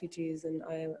exiled refugees, and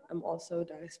I am also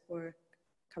diasporic,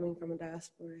 coming from a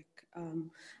diasporic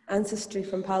ancestry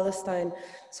from Palestine.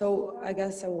 So I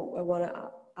guess I want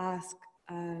to ask,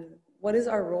 what is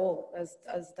our role as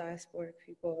diasporic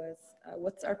people?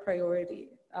 What's our priority?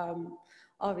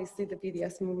 Obviously, the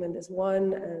BDS movement is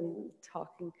one, and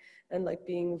talking and like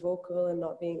being vocal and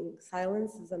not being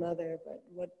silenced is another.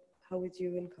 But how would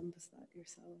you encompass that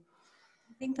yourself?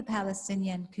 I think the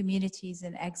Palestinian communities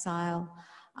in exile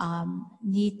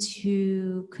need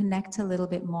to connect a little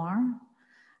bit more,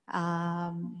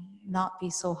 not be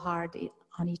so hard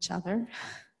on each other.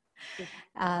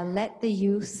 Let the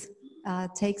youth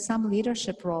take some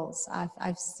leadership roles.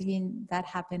 I've seen that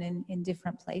happen in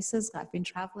different places. I've been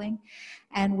traveling,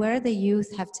 and where the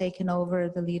youth have taken over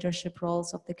the leadership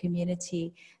roles of the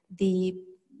community, the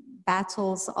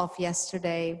battles of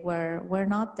yesterday were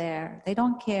not there. They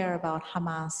don't care about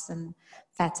Hamas and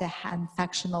Fatah and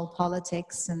factional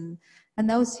politics and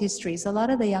those histories. A lot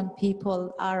of the young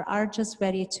people are just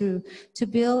ready to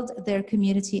build their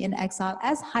community in exile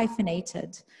as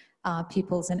hyphenated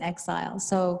peoples in exile.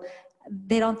 So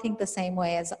they don't think the same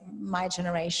way as my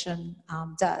generation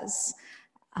does.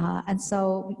 And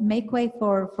so make way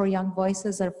for young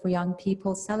voices or for young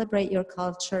people. Celebrate your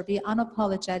culture. Be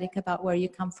unapologetic about where you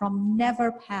come from.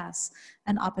 Never pass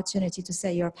an opportunity to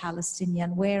say you're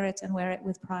Palestinian. Wear it, and wear it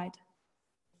with pride.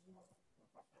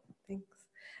 Thanks.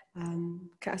 I'm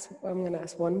going to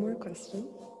ask one more question.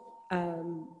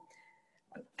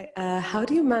 How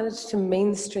do you manage to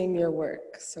mainstream your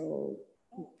work? So.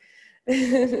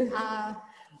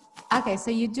 Okay,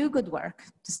 so you do good work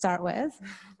to start with,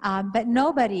 but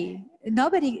nobody,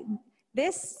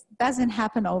 this doesn't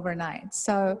happen overnight.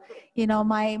 So, you know,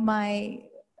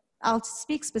 I'll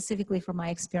speak specifically from my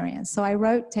experience. So I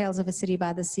wrote Tales of a City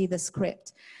by the Sea, the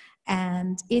script,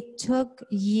 and it took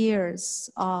years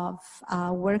of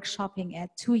workshopping it,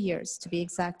 2 years to be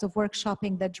exact, of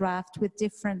workshopping the draft with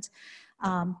different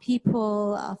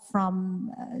people from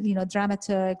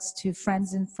dramaturgs to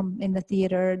friends in the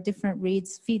theater, different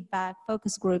reads, feedback,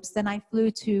 focus groups. Then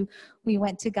we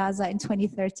went to Gaza in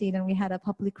 2013, and we had a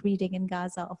public reading in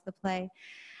Gaza of the play.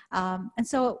 And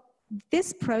so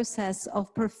this process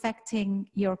of perfecting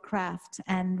your craft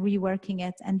and reworking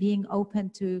it and being open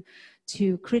to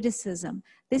criticism,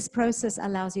 this process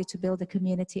allows you to build a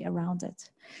community around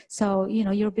it. So, you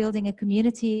know, you're building a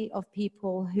community of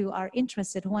people who are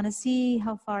interested, who want to see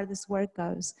how far this work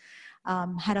goes.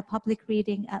 Had a public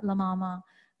reading at La Mama.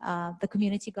 The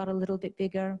community got a little bit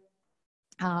bigger.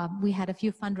 We had a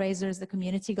few fundraisers. The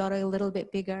community got a little bit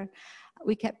bigger.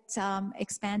 We kept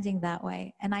expanding that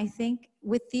way. And I think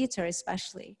with theater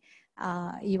especially,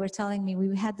 you were telling me,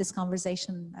 we had this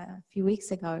conversation a few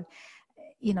weeks ago,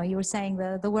 you know, you were saying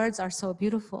the words are so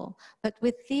beautiful, but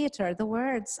with theater, the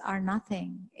words are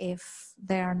nothing if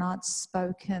they are not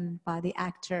spoken by the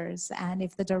actors and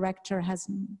if the director has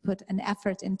put an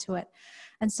effort into it.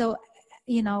 And so,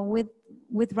 you know,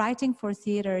 with writing for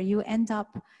theater, you end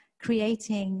up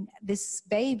creating this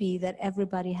baby that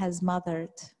everybody has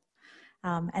mothered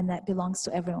and that belongs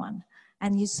to everyone.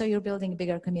 And so you're building a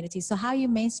bigger community. So how you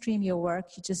mainstream your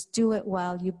work, you just do it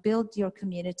well, you build your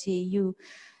community, you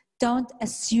don't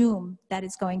assume that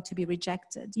it's going to be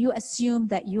rejected. You assume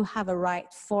that you have a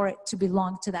right for it to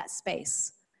belong to that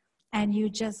space. And you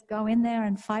just go in there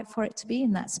and fight for it to be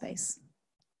in that space.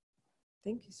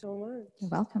 Thank you so much. You're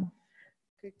welcome.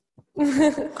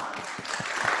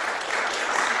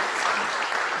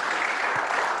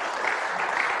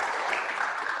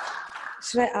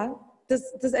 Should I ask?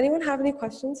 Does anyone have any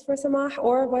questions for Samah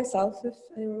or myself, if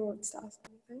anyone wants to ask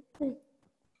anything?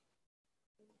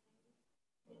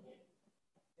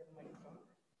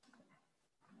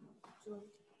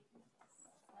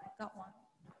 Got one.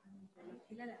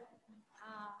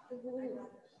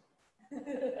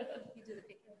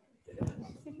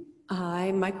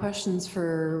 Hi, my question's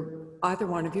for either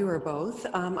one of you or both.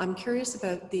 I'm curious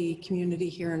about the community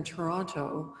here in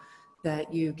Toronto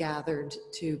that you gathered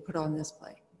to put on this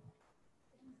play.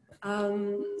 I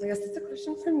guess it's a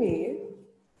question for me.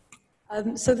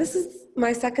 So this is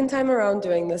my second time around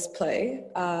doing this play.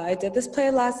 I did this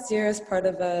play last year as part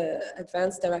of an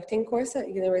advanced directing course at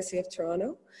University of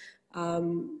Toronto.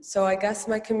 So I guess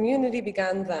my community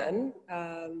began then.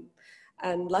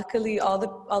 And luckily,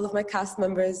 all of my cast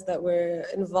members that were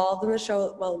involved in the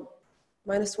show, well,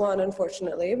 minus one,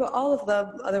 unfortunately, but all of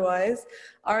them otherwise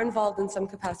are involved in some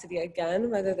capacity again,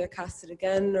 whether they're casted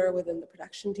again or within the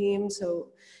production team. So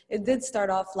it did start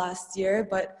off last year,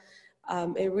 but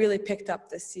it really picked up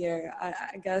this year.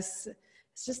 I guess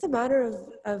it's just a matter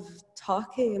of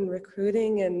talking and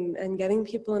recruiting and getting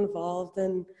people involved.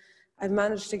 And I've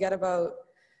managed to get about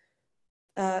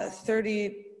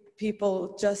 30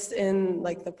 people just in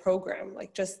like the program,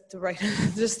 like just to write,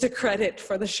 just to credit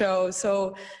for the show.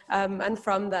 So, and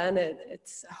from then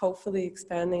it's hopefully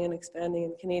expanding and expanding,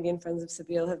 and Canadian Friends of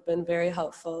Sabeel have been very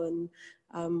helpful in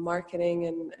marketing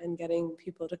and getting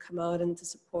people to come out and to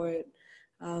support.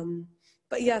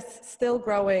 But yes, still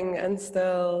growing and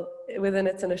still within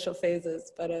its initial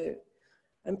phases, but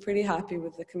I'm pretty happy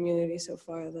with the community so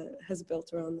far that has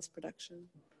built around this production.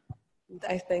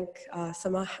 I thank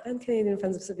Samah and Canadian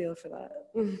Friends of Sabeel for that.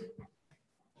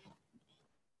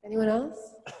 Anyone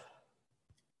else?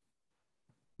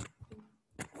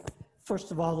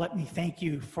 First of all, let me thank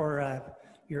you for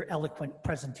your eloquent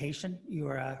presentation. You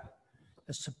are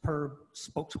a superb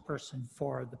spokesperson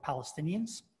for the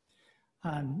Palestinians.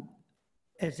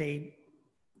 As a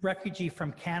refugee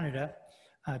from Canada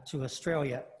to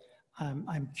Australia,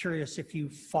 I'm curious if you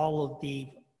followed the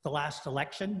last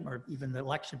election, or even the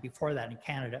election before that in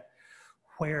Canada,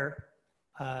 where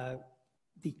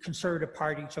the Conservative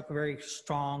Party took a very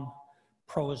strong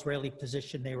pro-Israeli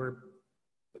position. They were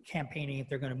campaigning if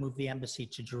they're going to move the embassy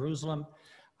to Jerusalem.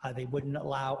 They wouldn't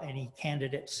allow any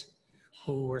candidates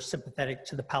who were sympathetic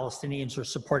to the Palestinians or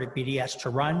supported BDS to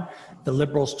run. The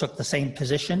Liberals took the same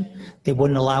position. They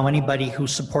wouldn't allow anybody who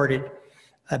supported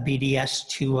BDS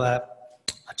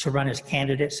to run as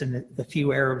candidates, and the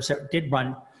few Arabs that did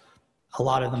run, a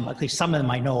lot of them, at least some of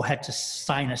them I know, had to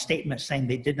sign a statement saying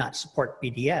they did not support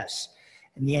BDS.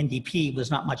 And the NDP was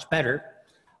not much better.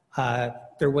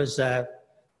 There was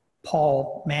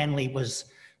Paul Manley was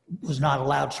not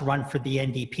allowed to run for the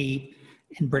NDP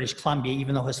in British Columbia,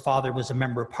 even though his father was a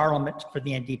member of parliament for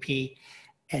the NDP,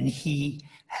 and he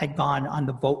had gone on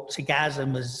the vote to Gaza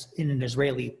and was in an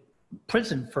Israeli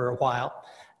prison for a while.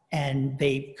 And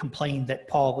they complained that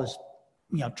Paul was,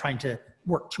 trying to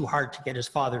work too hard to get his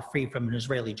father free from an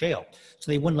Israeli jail.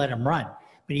 So they wouldn't let him run.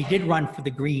 But he did run for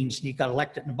the Greens, and he got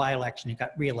elected in a by-election. He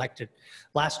got re-elected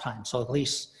last time. So at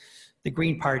least the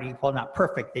Green Party, while not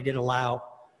perfect, they did allow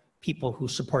people who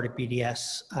supported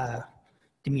BDS.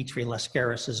 Dimitri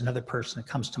Lascaris is another person that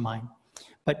comes to mind.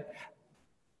 But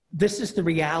this is the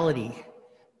reality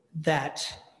that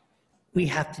we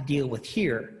have to deal with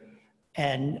here.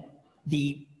 And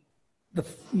the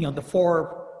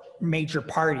four major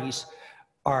parties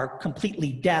are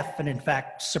completely deaf and in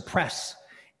fact suppress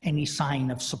any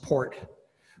sign of support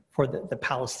for the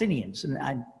Palestinians.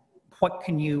 And what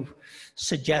can you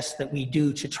suggest that we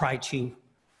do to try to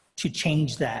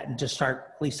change that and to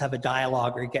start at least have a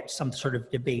dialogue or get some sort of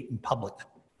debate in public?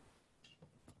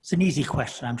 It's an easy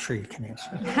question. I'm sure you can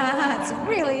answer. It's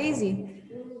really easy.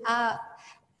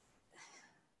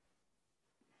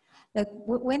 Look,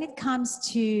 when it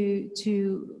comes to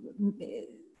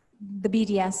the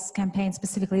BDS campaign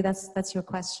specifically, that's your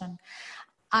question.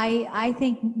 I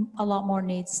think a lot more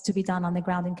needs to be done on the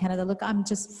ground in Canada. Look, I'm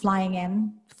just flying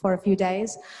in for a few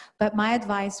days, but my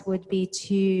advice would be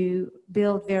to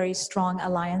build very strong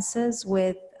alliances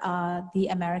with the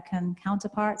American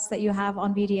counterparts that you have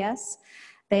on BDS.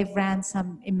 They've ran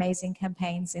some amazing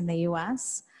campaigns in the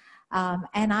US.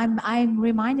 And I'm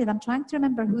reminded, I'm trying to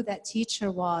remember who that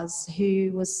teacher was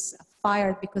who was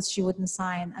fired because she wouldn't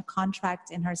sign a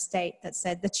contract in her state that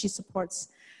said that she supports,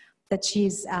 that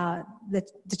she's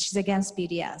against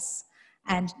BDS.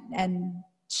 And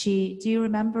she, do you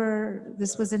remember,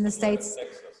 this was in the States,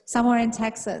 somewhere in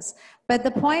Texas. But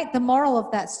the moral of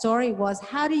that story was,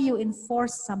 how do you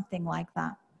enforce something like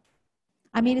that?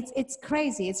 I mean, it's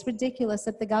crazy, it's ridiculous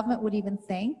that the government would even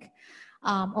think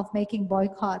of making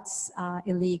boycotts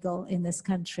illegal in this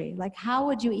country. Like, how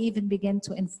would you even begin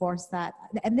to enforce that?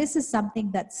 And this is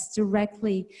something that's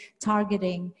directly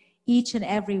targeting each and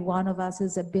every one of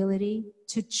us's ability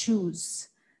to choose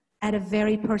at a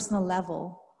very personal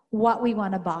level what we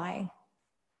want to buy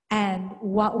and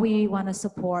what we want to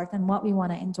support and what we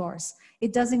want to endorse.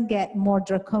 It doesn't get more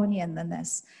draconian than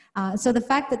this. So the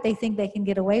fact that they think they can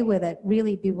get away with it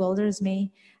really bewilders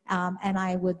me. And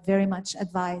I would very much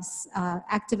advise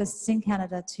activists in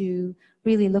Canada to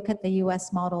really look at the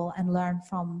US model and learn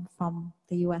from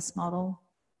the US model.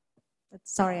 But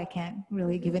sorry, I can't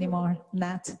really give any more than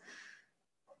that.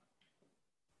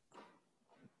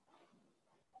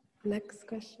 Next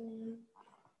question.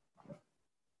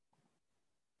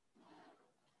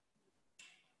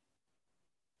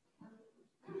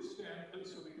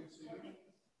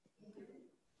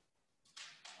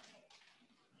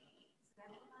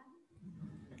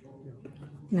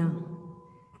 No.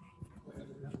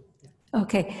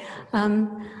 Okay.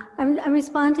 I'm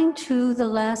responding to the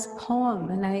last poem,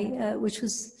 and which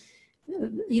was,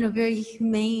 very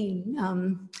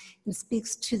humane. It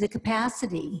speaks to the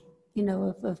capacity,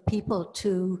 of people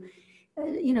to,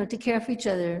 to care for each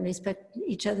other and respect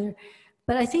each other.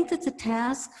 But I think that the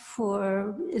task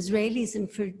for Israelis and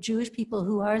for Jewish people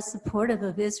who are supportive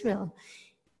of Israel,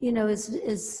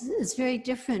 is very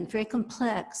different, very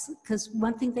complex, because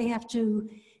one thing they have to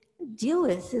deal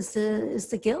with is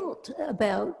the guilt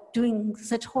about doing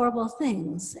such horrible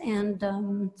things. And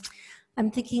I'm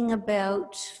thinking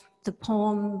about the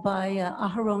poem by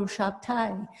Aharon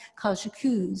Shabtai called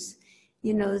Shakuz,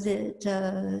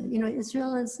 that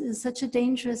Israel is such a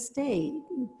dangerous state,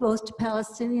 both to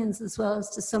Palestinians as well as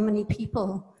to so many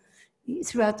people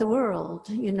throughout the world.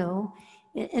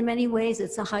 In many ways,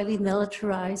 it's a highly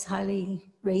militarized,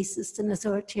 highly racist and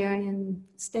authoritarian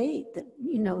state that,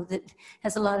 that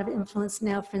has a lot of influence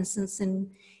now, for instance,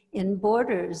 in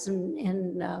borders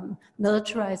and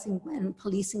militarizing and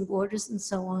policing borders and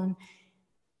so on.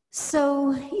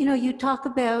 So, you talk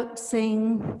about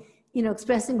saying,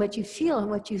 expressing what you feel and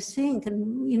what you think and,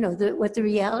 what the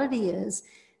reality is.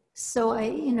 So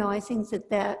I think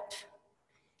that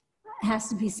has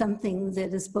to be something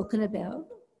that is spoken about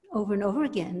over and over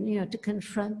again, to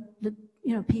confront the,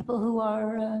 people who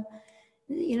are,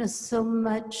 so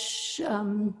much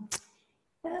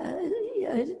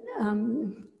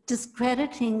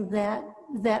discrediting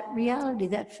that reality,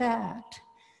 that fact.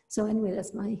 So anyway,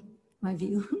 that's my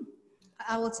view.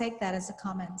 I will take that as a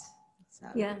comment. So.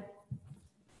 Yeah.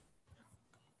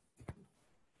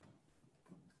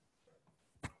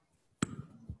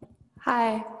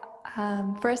 Hi.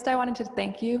 First, I wanted to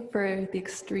thank you for the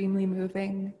extremely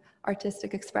moving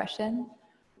artistic expression.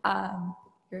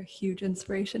 You're a huge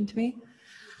inspiration to me.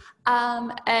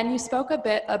 And you spoke a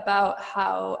bit about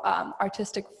how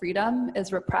artistic freedom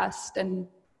is repressed and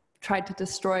tried to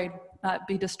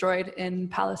be destroyed in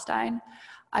Palestine.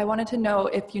 I wanted to know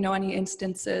if you know any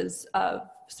instances of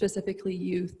specifically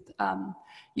youth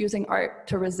using art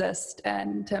to resist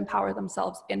and to empower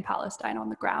themselves in Palestine on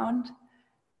the ground.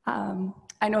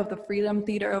 I know of the Freedom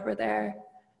Theater over there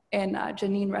in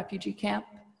Jenin refugee camp,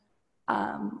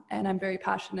 and I'm very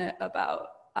passionate about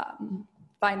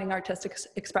finding artistic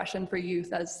expression for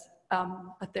youth as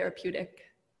a therapeutic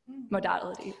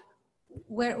modality.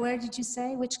 Where did you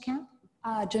say, which camp?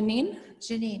 Jenin.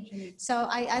 Jenin. So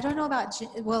I don't know about,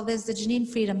 well, there's the Jenin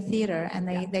Freedom Theater, and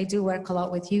they do work a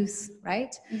lot with youth,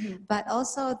 right? Mm-hmm. But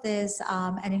also there's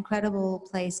an incredible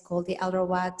place called the El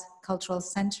Rawad Cultural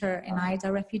Center in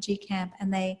Aida refugee camp,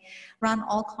 and they run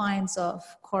all kinds of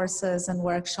courses and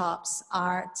workshops,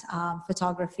 art,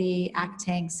 photography,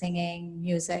 acting, singing,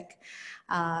 music.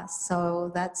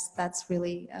 So that's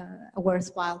really a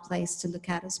worthwhile place to look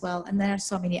at as well. And there are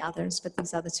so many others, but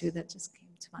these are the two that just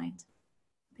came to mind.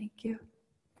 Thank you.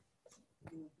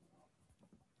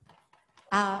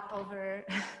 Over,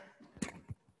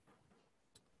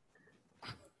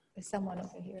 there's someone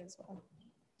over here as well.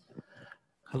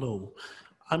 Hello.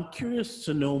 I'm curious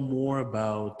to know more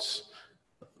about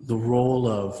the role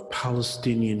of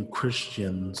Palestinian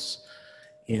Christians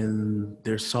in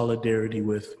their solidarity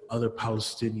with other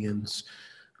Palestinians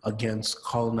against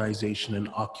colonization and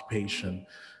occupation.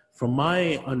 From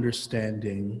my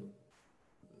understanding,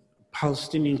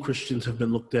 Palestinian Christians have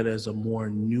been looked at as a more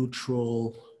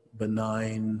neutral,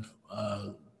 benign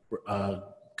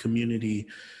community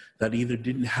that either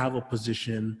didn't have a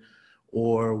position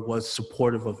or was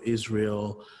supportive of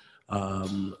Israel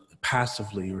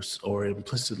passively or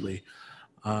implicitly.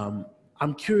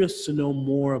 I'm curious to know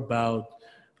more about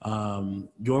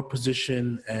your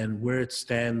position and where it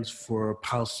stands for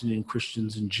Palestinian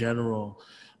Christians in general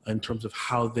in terms of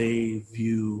how they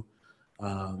view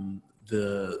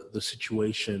the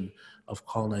situation of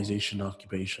colonization and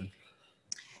occupation.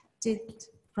 Did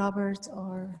Robert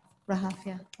or Rahaf,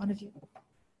 yeah, one of you?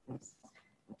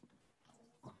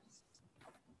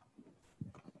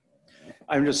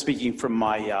 I'm just speaking from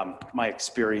my my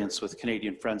experience with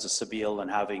Canadian Friends of Sabeel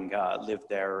and having lived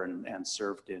there and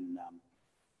served in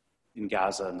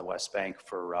Gaza and the West Bank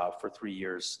for 3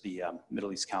 years, the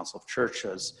Middle East Council of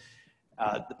Churches.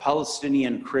 The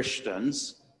Palestinian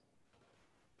Christians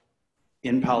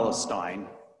in Palestine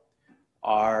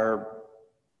are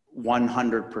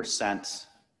 100%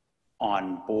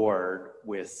 on board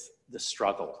with the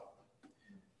struggle.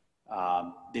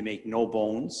 They make no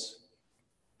bones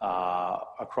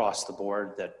across the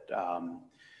board that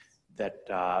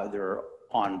they're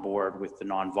on board with the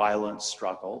nonviolent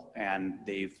struggle, and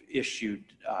they've issued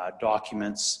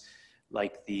documents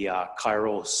like the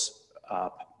Kairos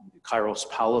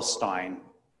Palestine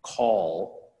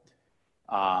call,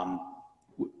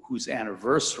 whose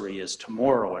anniversary is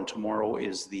tomorrow, and tomorrow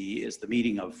is the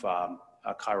meeting of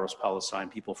Kairos Palestine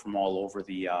people from all over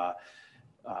the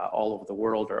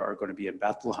world are going to be in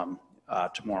Bethlehem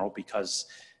tomorrow, because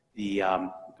the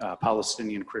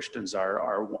Palestinian Christians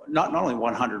are not only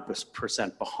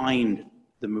 100% behind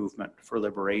the movement for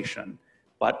liberation,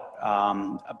 but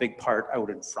a big part out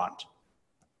in front.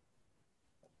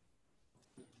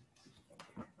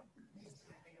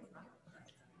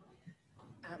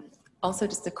 Also,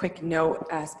 just a quick note,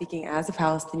 speaking as a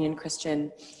Palestinian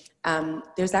Christian,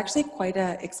 there's actually quite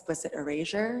an explicit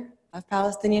erasure of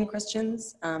Palestinian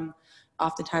Christians,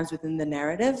 oftentimes within the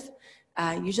narrative.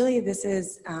 Usually this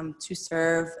is to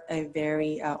serve a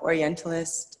very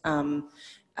Orientalist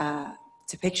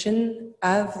depiction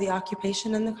of the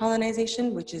occupation and the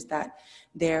colonization, which is that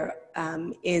there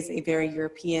is a very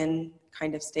European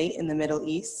kind of state in the Middle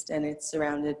East, and it's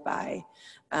surrounded by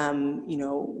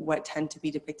what tend to be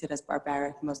depicted as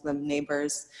barbaric Muslim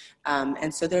neighbors.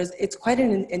 And so it's quite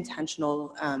an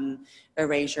intentional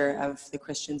erasure of the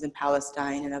Christians in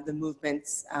Palestine and of the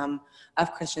movements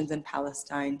of Christians in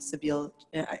Palestine. Sabil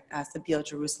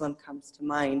Jerusalem comes to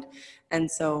mind.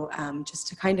 And so just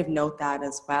to kind of note that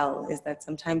as well, is that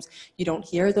sometimes you don't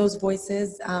hear those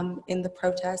voices in the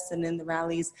protests and in the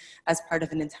rallies as part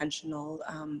of an intentional,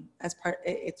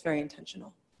 it's very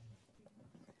intentional.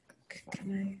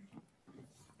 Can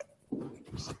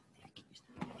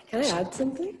I add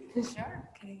something? Sure.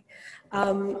 Okay.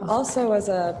 Also, as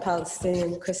a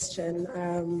Palestinian Christian,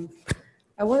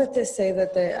 I wanted to say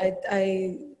that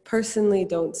I personally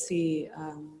don't see,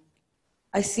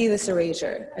 I see this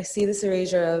erasure. I see this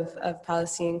erasure of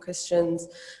Palestinian Christians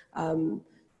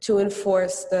to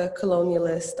enforce the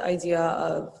colonialist idea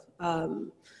of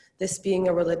this being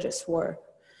a religious war.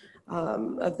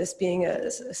 Of this being an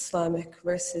Islamic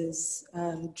versus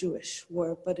Jewish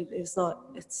war, but it is not.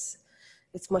 It's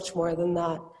much more than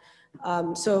that.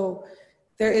 So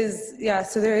there is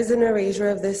an erasure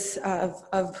of this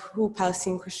of who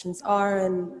Palestinian Christians are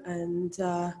and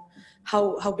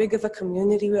how big of a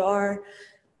community we are.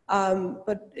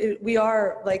 But we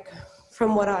are, like,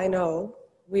 from what I know,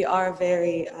 we are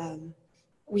very.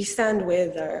 We stand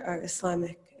with our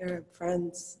Islamic Arab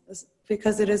friends,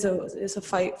 because it is a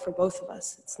fight for both of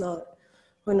us. It's not,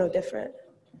 we're no different.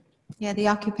 Yeah, the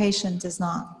occupation does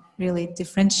not really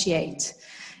differentiate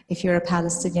if you're a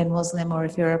Palestinian Muslim or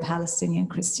if you're a Palestinian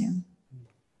Christian.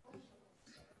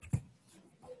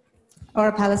 Or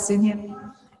a Palestinian.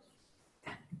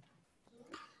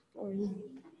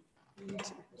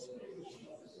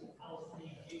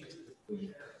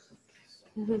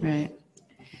 Right.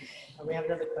 We have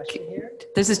another question here.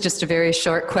 This is just a very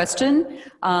short question,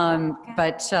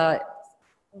 but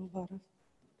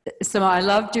Samah, I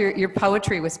loved your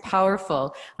poetry, was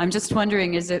powerful. I'm just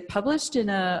wondering, is it published in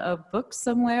a book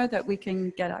somewhere that we can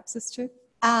get access to?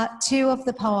 Two of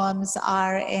the poems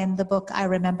are in the book I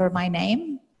Remember My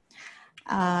Name,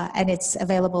 and it's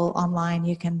available online.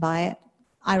 You can buy it.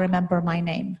 I Remember My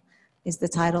Name is the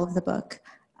title of the book.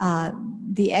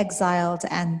 The Exiled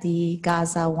and the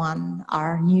Gaza one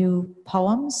are new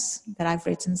poems that I've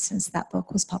written since that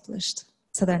book was published.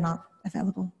 So they're not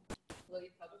available. Will you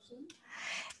publish them?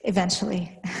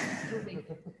 Eventually.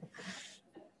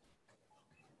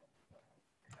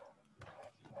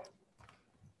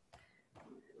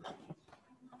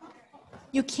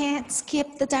 You can't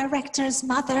skip the director's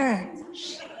mother.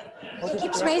 She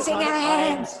keeps raising her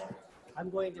hand.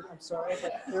 I'm sorry,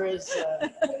 but there is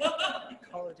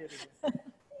Call of Duty.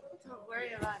 Don't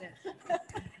worry about it.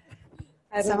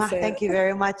 Samah, thank you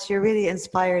very much. You really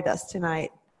inspired us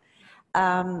tonight.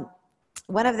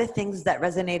 One of the things that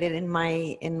resonated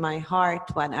in my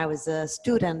heart when I was a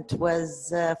student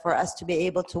was for us to be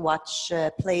able to watch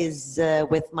plays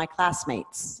with my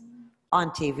classmates on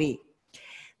TV.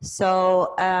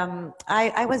 So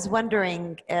I was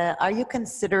wondering, are you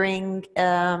considering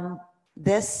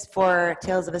this for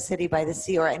Tales of a City by the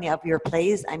Sea or any of your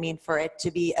plays? I mean, for it to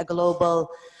be a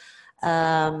global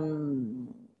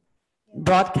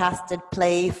broadcasted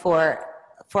play for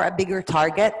a bigger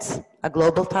target, a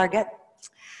global target?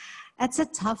 That's a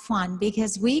tough one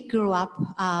because we grew up,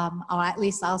 or at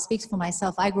least I'll speak for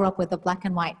myself, I grew up with a black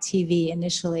and white TV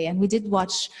initially, and we did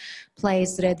watch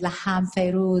plays, Red Laham,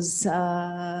 Feiruz,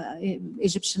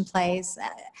 Egyptian plays,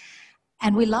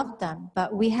 and we loved them,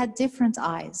 but we had different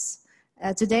eyes.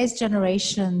 Today's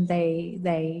generation,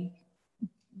 they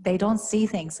don't see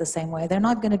things the same way. They're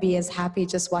not going to be as happy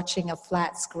just watching a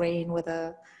flat screen with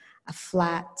a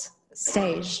flat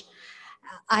stage.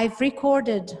 I've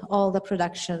recorded all the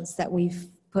productions that we've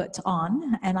put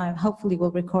on, and I hopefully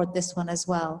will record this one as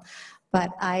well.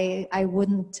 but I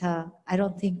wouldn't, I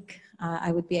don't think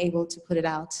I would be able to put it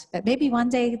out. But maybe one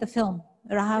day the film.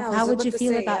 Rahav, how would you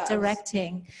feel about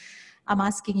directing? I'm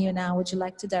asking you now, would you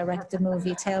like to direct the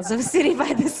movie Tales of a City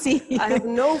by the Sea? I have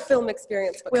no film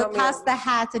experience, but we'll pass the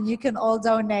hat and you can all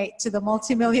donate to the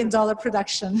multi-million-dollar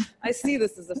production. I see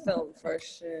this as a film for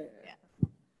sure. Yeah.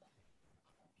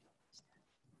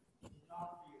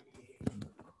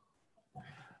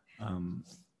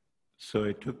 So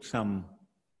I took some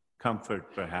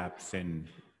comfort perhaps in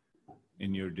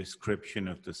your description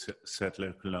of the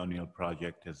settler colonial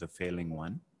project as a failing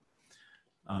one.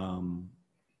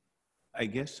 I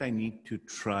guess I need to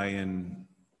try and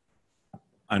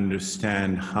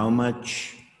understand how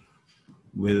much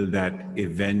will that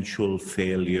eventual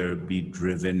failure be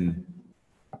driven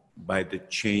by the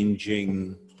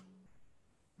changing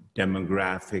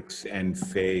demographics and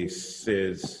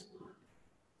faces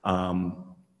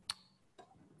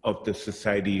of the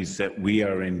societies that we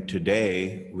are in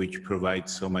today, which provide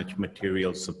so much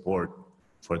material support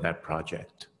for that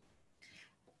project?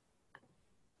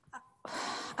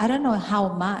 I don't know how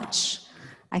much.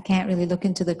 I can't really look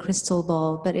into the crystal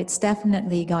ball, but it's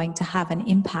definitely going to have an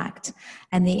impact,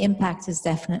 and the impact is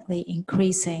definitely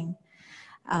increasing.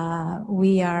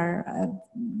 The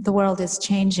world is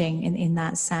changing in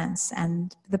that sense,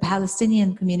 and the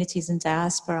Palestinian communities in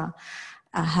diaspora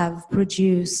have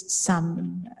produced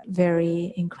some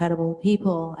very incredible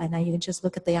people, and you can just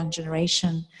look at the young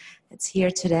generation that's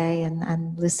here today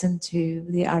and listen to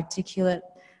the articulate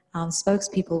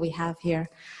spokespeople we have here.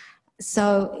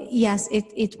 So yes,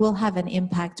 it will have an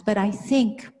impact, but I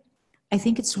think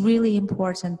it's really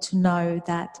important to know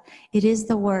that it is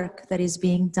the work that is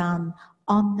being done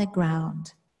on the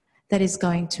ground that is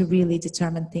going to really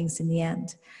determine things in the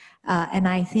end. And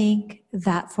I think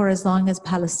that for as long as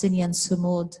Palestinian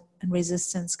sumud and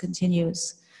resistance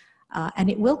continues, and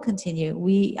it will continue,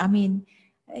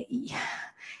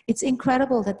 it's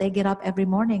incredible that they get up every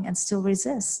morning and still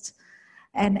resist.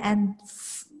 And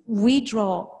we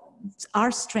draw our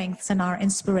strengths and our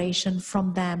inspiration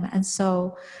from them. And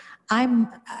so I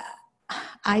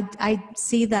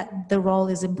see that the role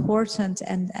is important,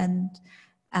 and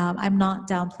I'm not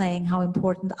downplaying how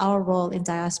important our role in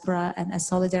diaspora and a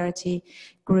solidarity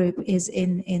group is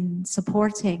in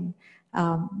supporting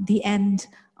the end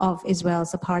of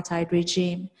Israel's apartheid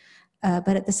regime.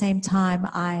 But at the same time,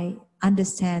 I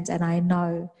understand and I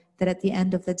know that at the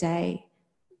end of the day,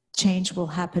 change will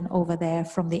happen over there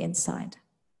from the inside.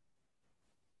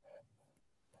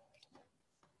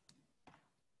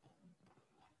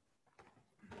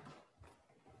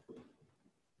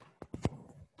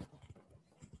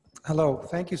 Hello,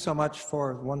 thank you so much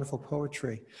for wonderful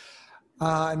poetry.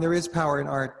 And there is power in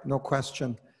art, no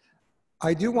question.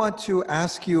 I do want to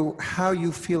ask you how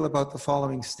you feel about the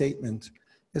following statement,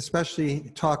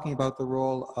 especially talking about the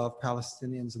role of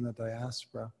Palestinians in the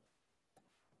diaspora.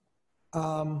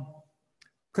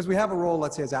 Because we have a role,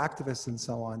 let's say, as activists and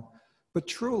so on, but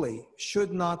truly,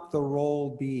 should not the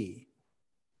role be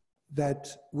that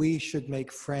we should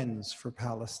make friends for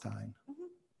Palestine?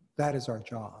 That is our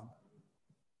job.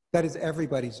 That is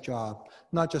everybody's job,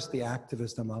 not just the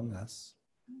activist among us.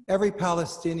 Every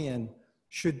Palestinian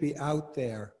should be out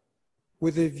there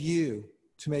with a view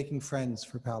to making friends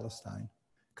for Palestine,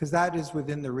 because that is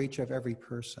within the reach of every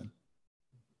person.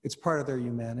 It's part of their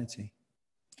humanity.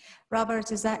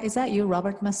 Robert, is that you,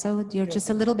 Robert Masoud? You're just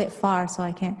a little bit far, so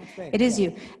I can't. It is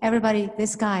you. Everybody,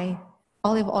 this guy,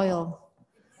 olive oil,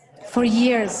 for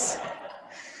years.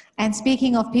 And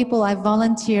speaking of people I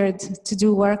volunteered to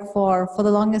do work for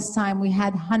the longest time, we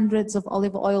had hundreds of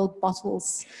olive oil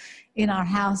bottles in our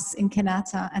house in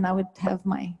Kanata, and I would have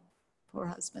my poor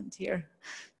husband here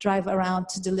drive around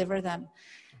to deliver them.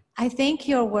 I think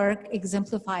your work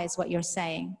exemplifies what you're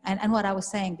saying and what I was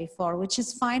saying before, which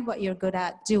is find what you're good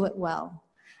at, do it well,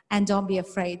 and don't be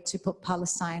afraid to put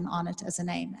Palestine on it as a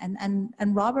name.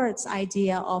 And Robert's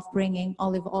idea of bringing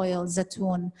olive oil,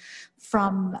 zaytun,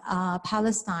 from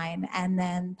Palestine and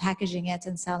then packaging it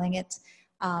and selling it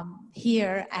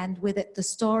here, and with it the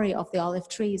story of the olive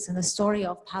trees and the story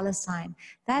of Palestine,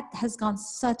 that has gone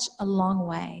such a long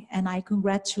way, and I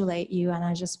congratulate you, and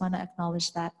I just want to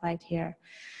acknowledge that right here.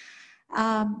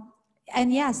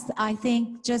 And yes, I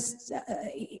think just,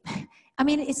 I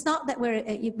mean, it's not that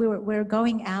we're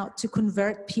going out to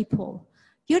convert people.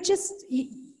 You're just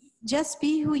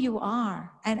be who you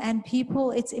are. And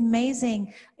people, it's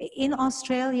amazing. In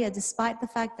Australia, despite the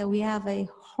fact that we have a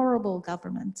horrible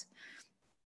government,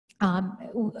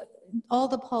 all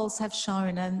the polls have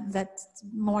shown that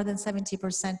more than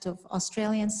 70% of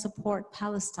Australians support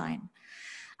Palestine.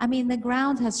 I mean, the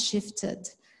ground has shifted.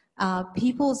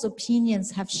 People's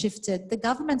opinions have shifted. The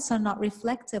governments are not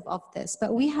reflective of this,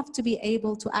 but we have to be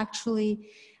able to actually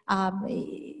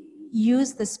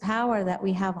use this power that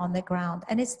we have on the ground.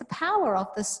 And it's the power of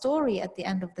the story at the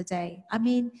end of the day. I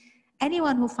mean,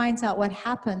 anyone who finds out what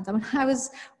happened, I mean, I was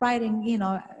writing, you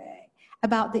know,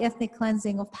 about the ethnic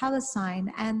cleansing of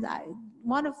Palestine, and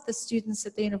one of the students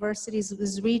at the universities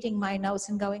was reading my notes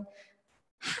and going,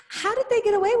 how did they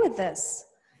get away with this?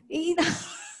 You know?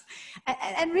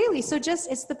 And really, so just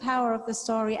it's the power of the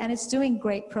story, and it's doing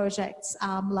great projects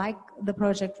like the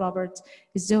project Robert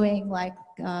is doing, like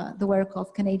the work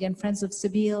of Canadian Friends of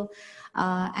Sabeel,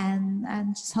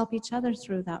 and just help each other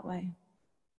through that way.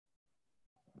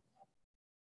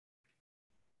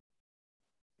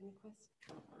 Any questions?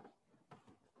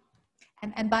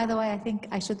 And by the way, I think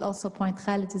I should also point,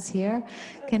 Khalid is here,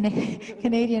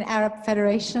 Canadian Arab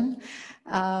Federation,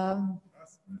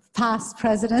 past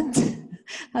president.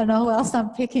 I don't know who else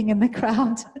I'm picking in the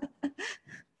crowd.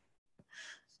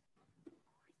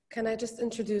 Can I just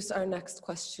introduce our next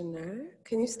questioner?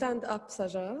 Can you stand up,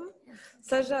 Saja?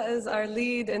 Saja is our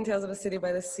lead in Tales of a City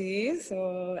by the Sea,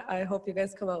 so I hope you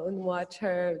guys come out and watch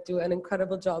her do an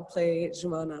incredible job play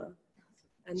Jumana.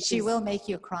 And she will make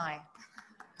you cry.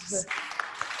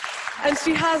 And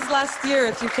she has last year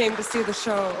if you came to see the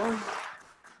show.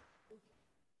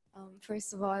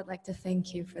 First of all, I'd like to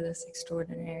thank you for this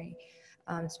extraordinary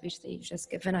speech that you've just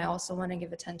given. I also want to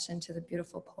give attention to the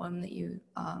beautiful poem that you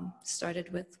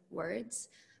started with words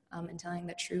and telling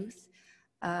the truth.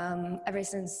 Ever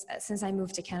since I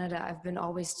moved to Canada, I've been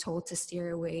always told to steer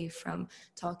away from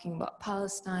talking about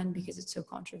Palestine because it's so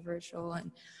controversial.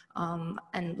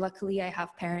 And luckily, I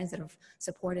have parents that have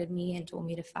supported me and told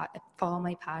me to follow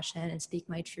my passion and speak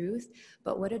my truth.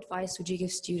 But what advice would you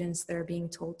give students that are being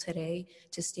told today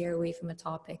to steer away from a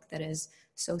topic that is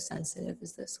so sensitive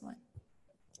as this one?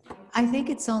 I think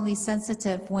it's only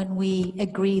sensitive when we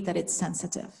agree that it's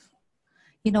sensitive.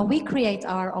 You know, we create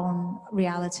our own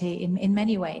reality in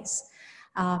many ways.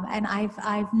 And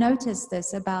I've noticed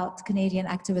this about Canadian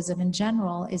activism in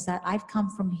general, is that I've come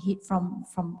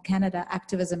from Canada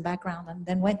activism background and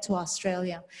then went to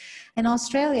Australia. In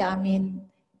Australia, I mean,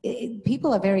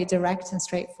 people are very direct and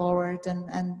straightforward, and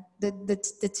I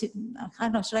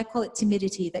don't know, should I call it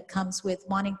timidity that comes with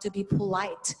wanting to be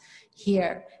polite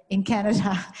here in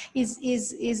Canada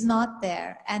is not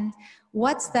there. And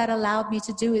what's that allowed me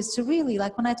to do is to really,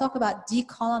 like when I talk about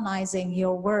decolonizing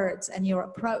your words and your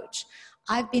approach,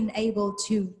 I've been able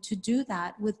to do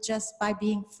that with just by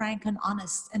being frank and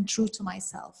honest and true to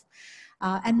myself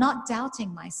and not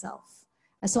doubting myself.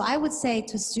 So I would say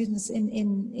to students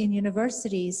in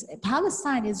universities,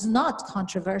 Palestine is not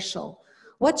controversial.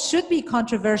 What should be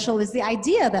controversial is the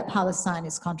idea that Palestine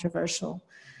is controversial.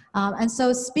 And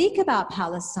so speak about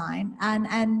Palestine,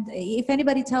 and if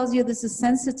anybody tells you this is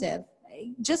sensitive,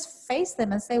 just face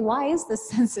them and say, why is this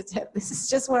sensitive? This is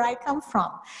just where I come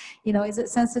from. You know, is it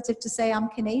sensitive to say I'm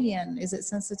Canadian? Is it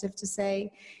sensitive to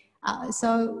say,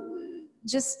 so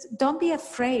just don't be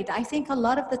afraid. I think a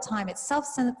lot of the time it's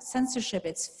self-censorship,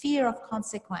 it's fear of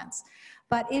consequence.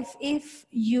 But if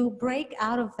you break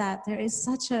out of that, there is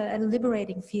such a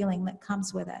liberating feeling that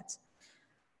comes with it.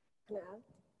 Yeah.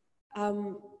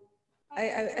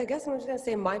 I guess I'm just going to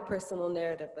say my personal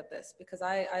narrative with this, because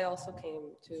I also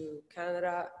came to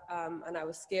Canada and I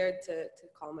was scared to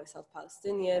call myself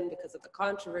Palestinian because of the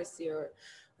controversy or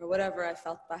whatever I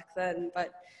felt back then.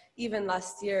 But even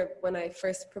last year when I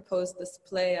first proposed this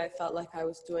play, I felt like I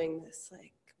was doing this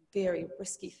like very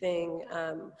risky thing.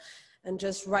 And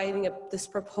just writing this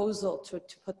proposal to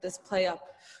put this play up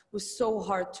was so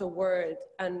hard to word.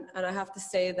 And I have to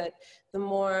say that the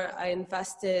more I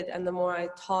invested and the more I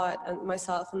taught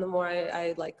myself and the more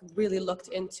I like really looked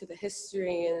into the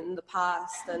history and the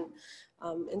past and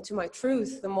into my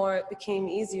truth, the more it became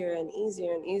easier and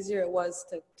easier and easier it was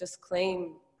to just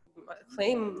claim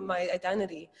my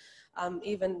identity.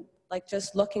 Even like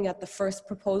just looking at the first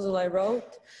proposal I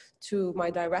wrote to my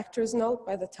director's note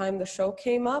by the time the show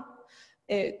came up,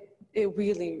 it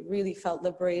really, really felt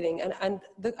liberating.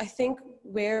 I think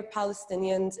where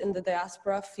Palestinians in the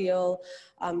diaspora feel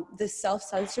this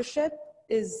self-censorship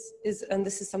is, and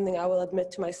this is something I will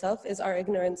admit to myself, is our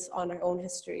ignorance on our own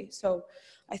history. So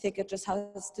I think it just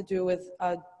has to do with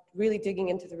really digging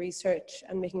into the research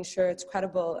and making sure it's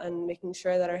credible and making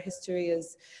sure that our history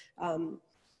is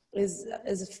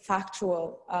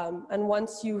factual. And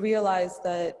once you realize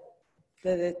that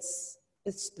it's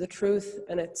the truth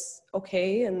and it's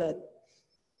okay, and that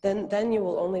then you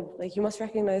will only, like, you must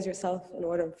recognize yourself in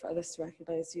order for others to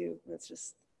recognize you. That's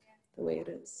just the way it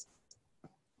is.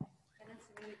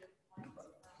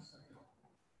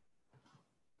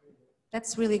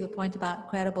 That's really good point about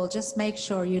credible. Just make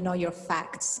sure you know your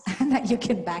facts and that you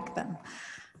can back them.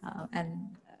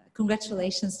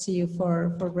 Congratulations to you for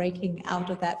breaking out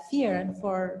of that fear and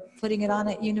for putting it on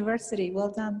at university.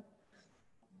 Well done.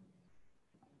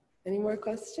 Any more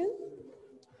questions?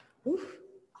 Oof.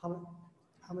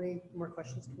 How many more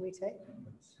questions can we take?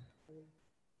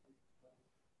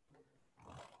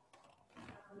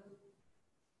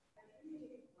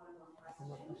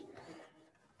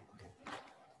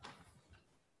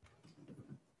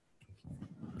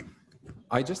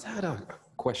 I just had a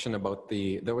question about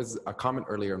there was a comment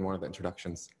earlier in one of the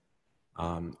introductions.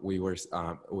 The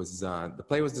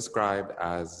play was described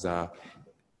as,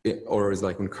 or was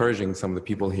like encouraging some of the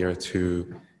people here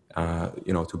to,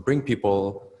 to bring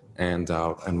people and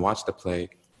watch the play.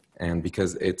 And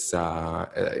because it's,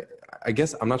 I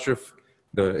guess, I'm not sure if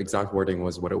the exact wording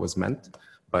was what it was meant,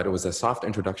 but it was a soft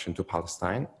introduction to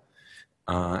Palestine.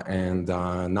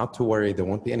 Not to worry, there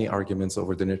won't be any arguments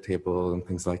over dinner table and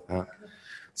things like that.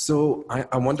 So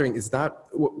I'm wondering, is that,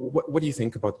 what do you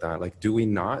think about that? Like, do we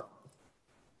not,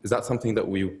 is that something that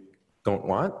we don't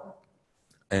want?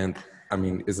 And I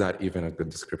mean, is that even a good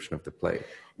description of the play?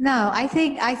 No, I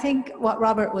think what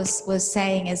Robert was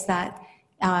saying is that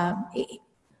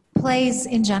plays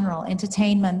in general,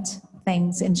 entertainment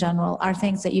things in general, are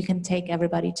things that you can take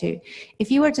everybody to. If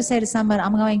you were to say to someone,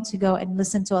 I'm going to go and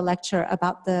listen to a lecture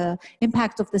about the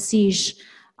impact of the siege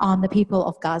on the people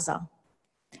of Gaza,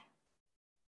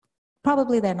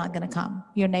 probably they're not going to come.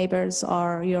 Your neighbors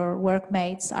or your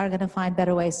workmates are going to find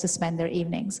better ways to spend their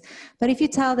evenings. But if you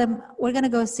tell them, we're going to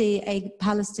go see a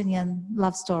Palestinian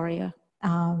love story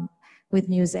with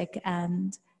music,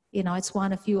 and it's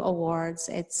won a few awards,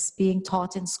 it's being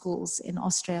taught in schools in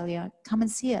Australia, come and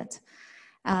see it.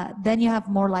 Then you have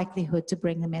more likelihood to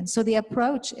bring them in. So the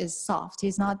approach is soft.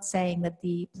 He's not saying that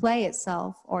the play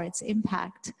itself or its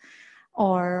impact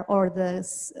or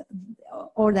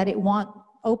that it won't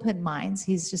open minds.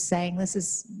 He's just saying this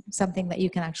is something that you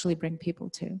can actually bring people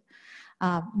to.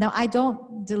 Now, I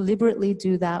don't deliberately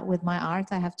do that with my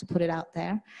art. I have to put it out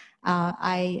there.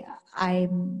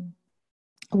 I'm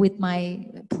with my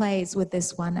plays, with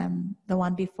this one and the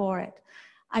one before it,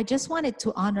 I just wanted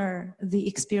to honor the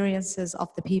experiences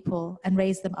of the people and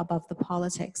raise them above the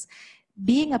politics.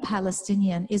 Being a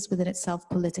Palestinian is within itself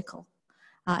political.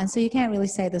 And so you can't really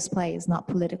say this play is not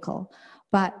political.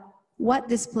 But what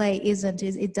this play isn't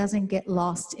is it doesn't get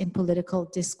lost in political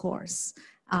discourse.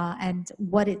 And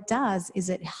what it does is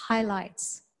it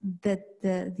highlights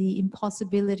the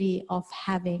impossibility of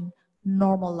having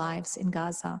normal lives in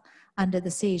Gaza under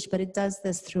the siege, but it does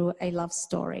this through a love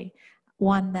story,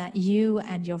 one that you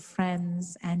and your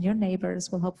friends and your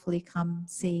neighbors will hopefully come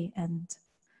see and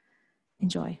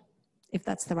enjoy, if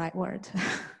that's the right word.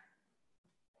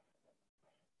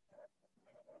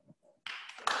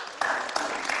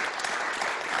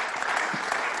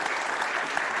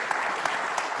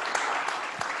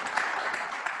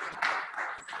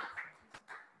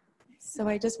 So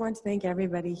I just want to thank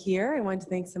everybody here. I want to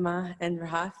thank Samah and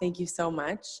Graff. Thank you so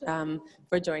much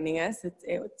for joining us.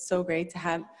 It's so great to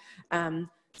have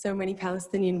so many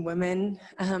Palestinian women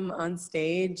on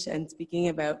stage and speaking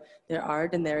about their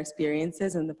art and their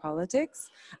experiences and the politics.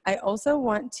 I also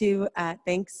want to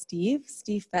thank Steve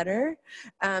Fetter.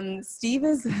 Steve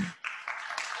is...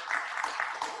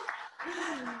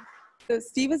 So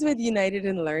Steve is with United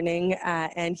in Learning,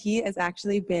 and he has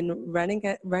actually been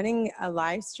running a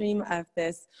live stream of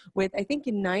this with, I think,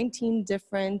 19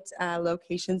 different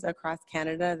locations across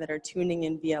Canada that are tuning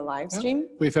in via live stream.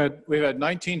 We've had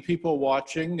 19 people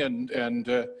watching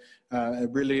and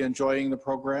really enjoying the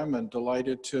program, and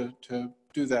delighted to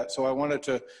do that. So I wanted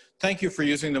to thank you for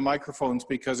using the microphones,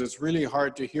 because it's really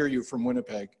hard to hear you from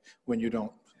Winnipeg when you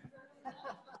don't.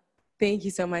 Thank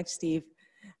you so much, Steve.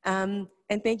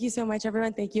 And thank you so much,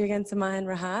 everyone. Thank you again, Samah and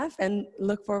Graff, and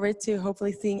look forward to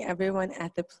hopefully seeing everyone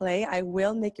at the play. I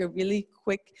will make a really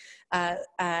quick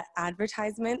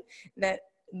advertisement that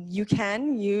you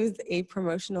can use a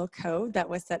promotional code that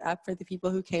was set up for the people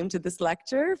who came to this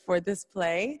lecture for this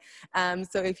play.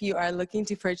 So if you are looking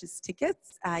to purchase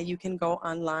tickets, you can go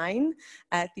online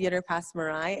at Theatre Pass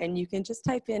Marai, and you can just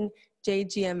type in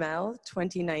JGML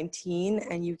 2019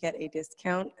 and you get a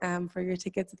discount for your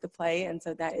tickets at the play. And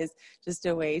so that is just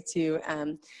a way to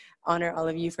honor all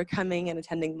of you for coming and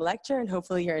attending the lecture, and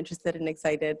hopefully you're interested and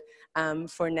excited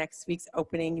for next week's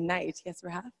opening night. Yes,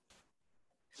 Graff?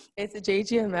 It's a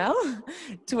JGML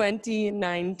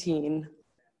 2019.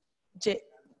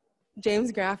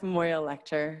 James Graff Memorial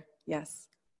Lecture. Yes.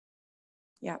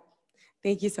 Yeah.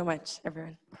 Thank you so much,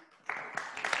 everyone.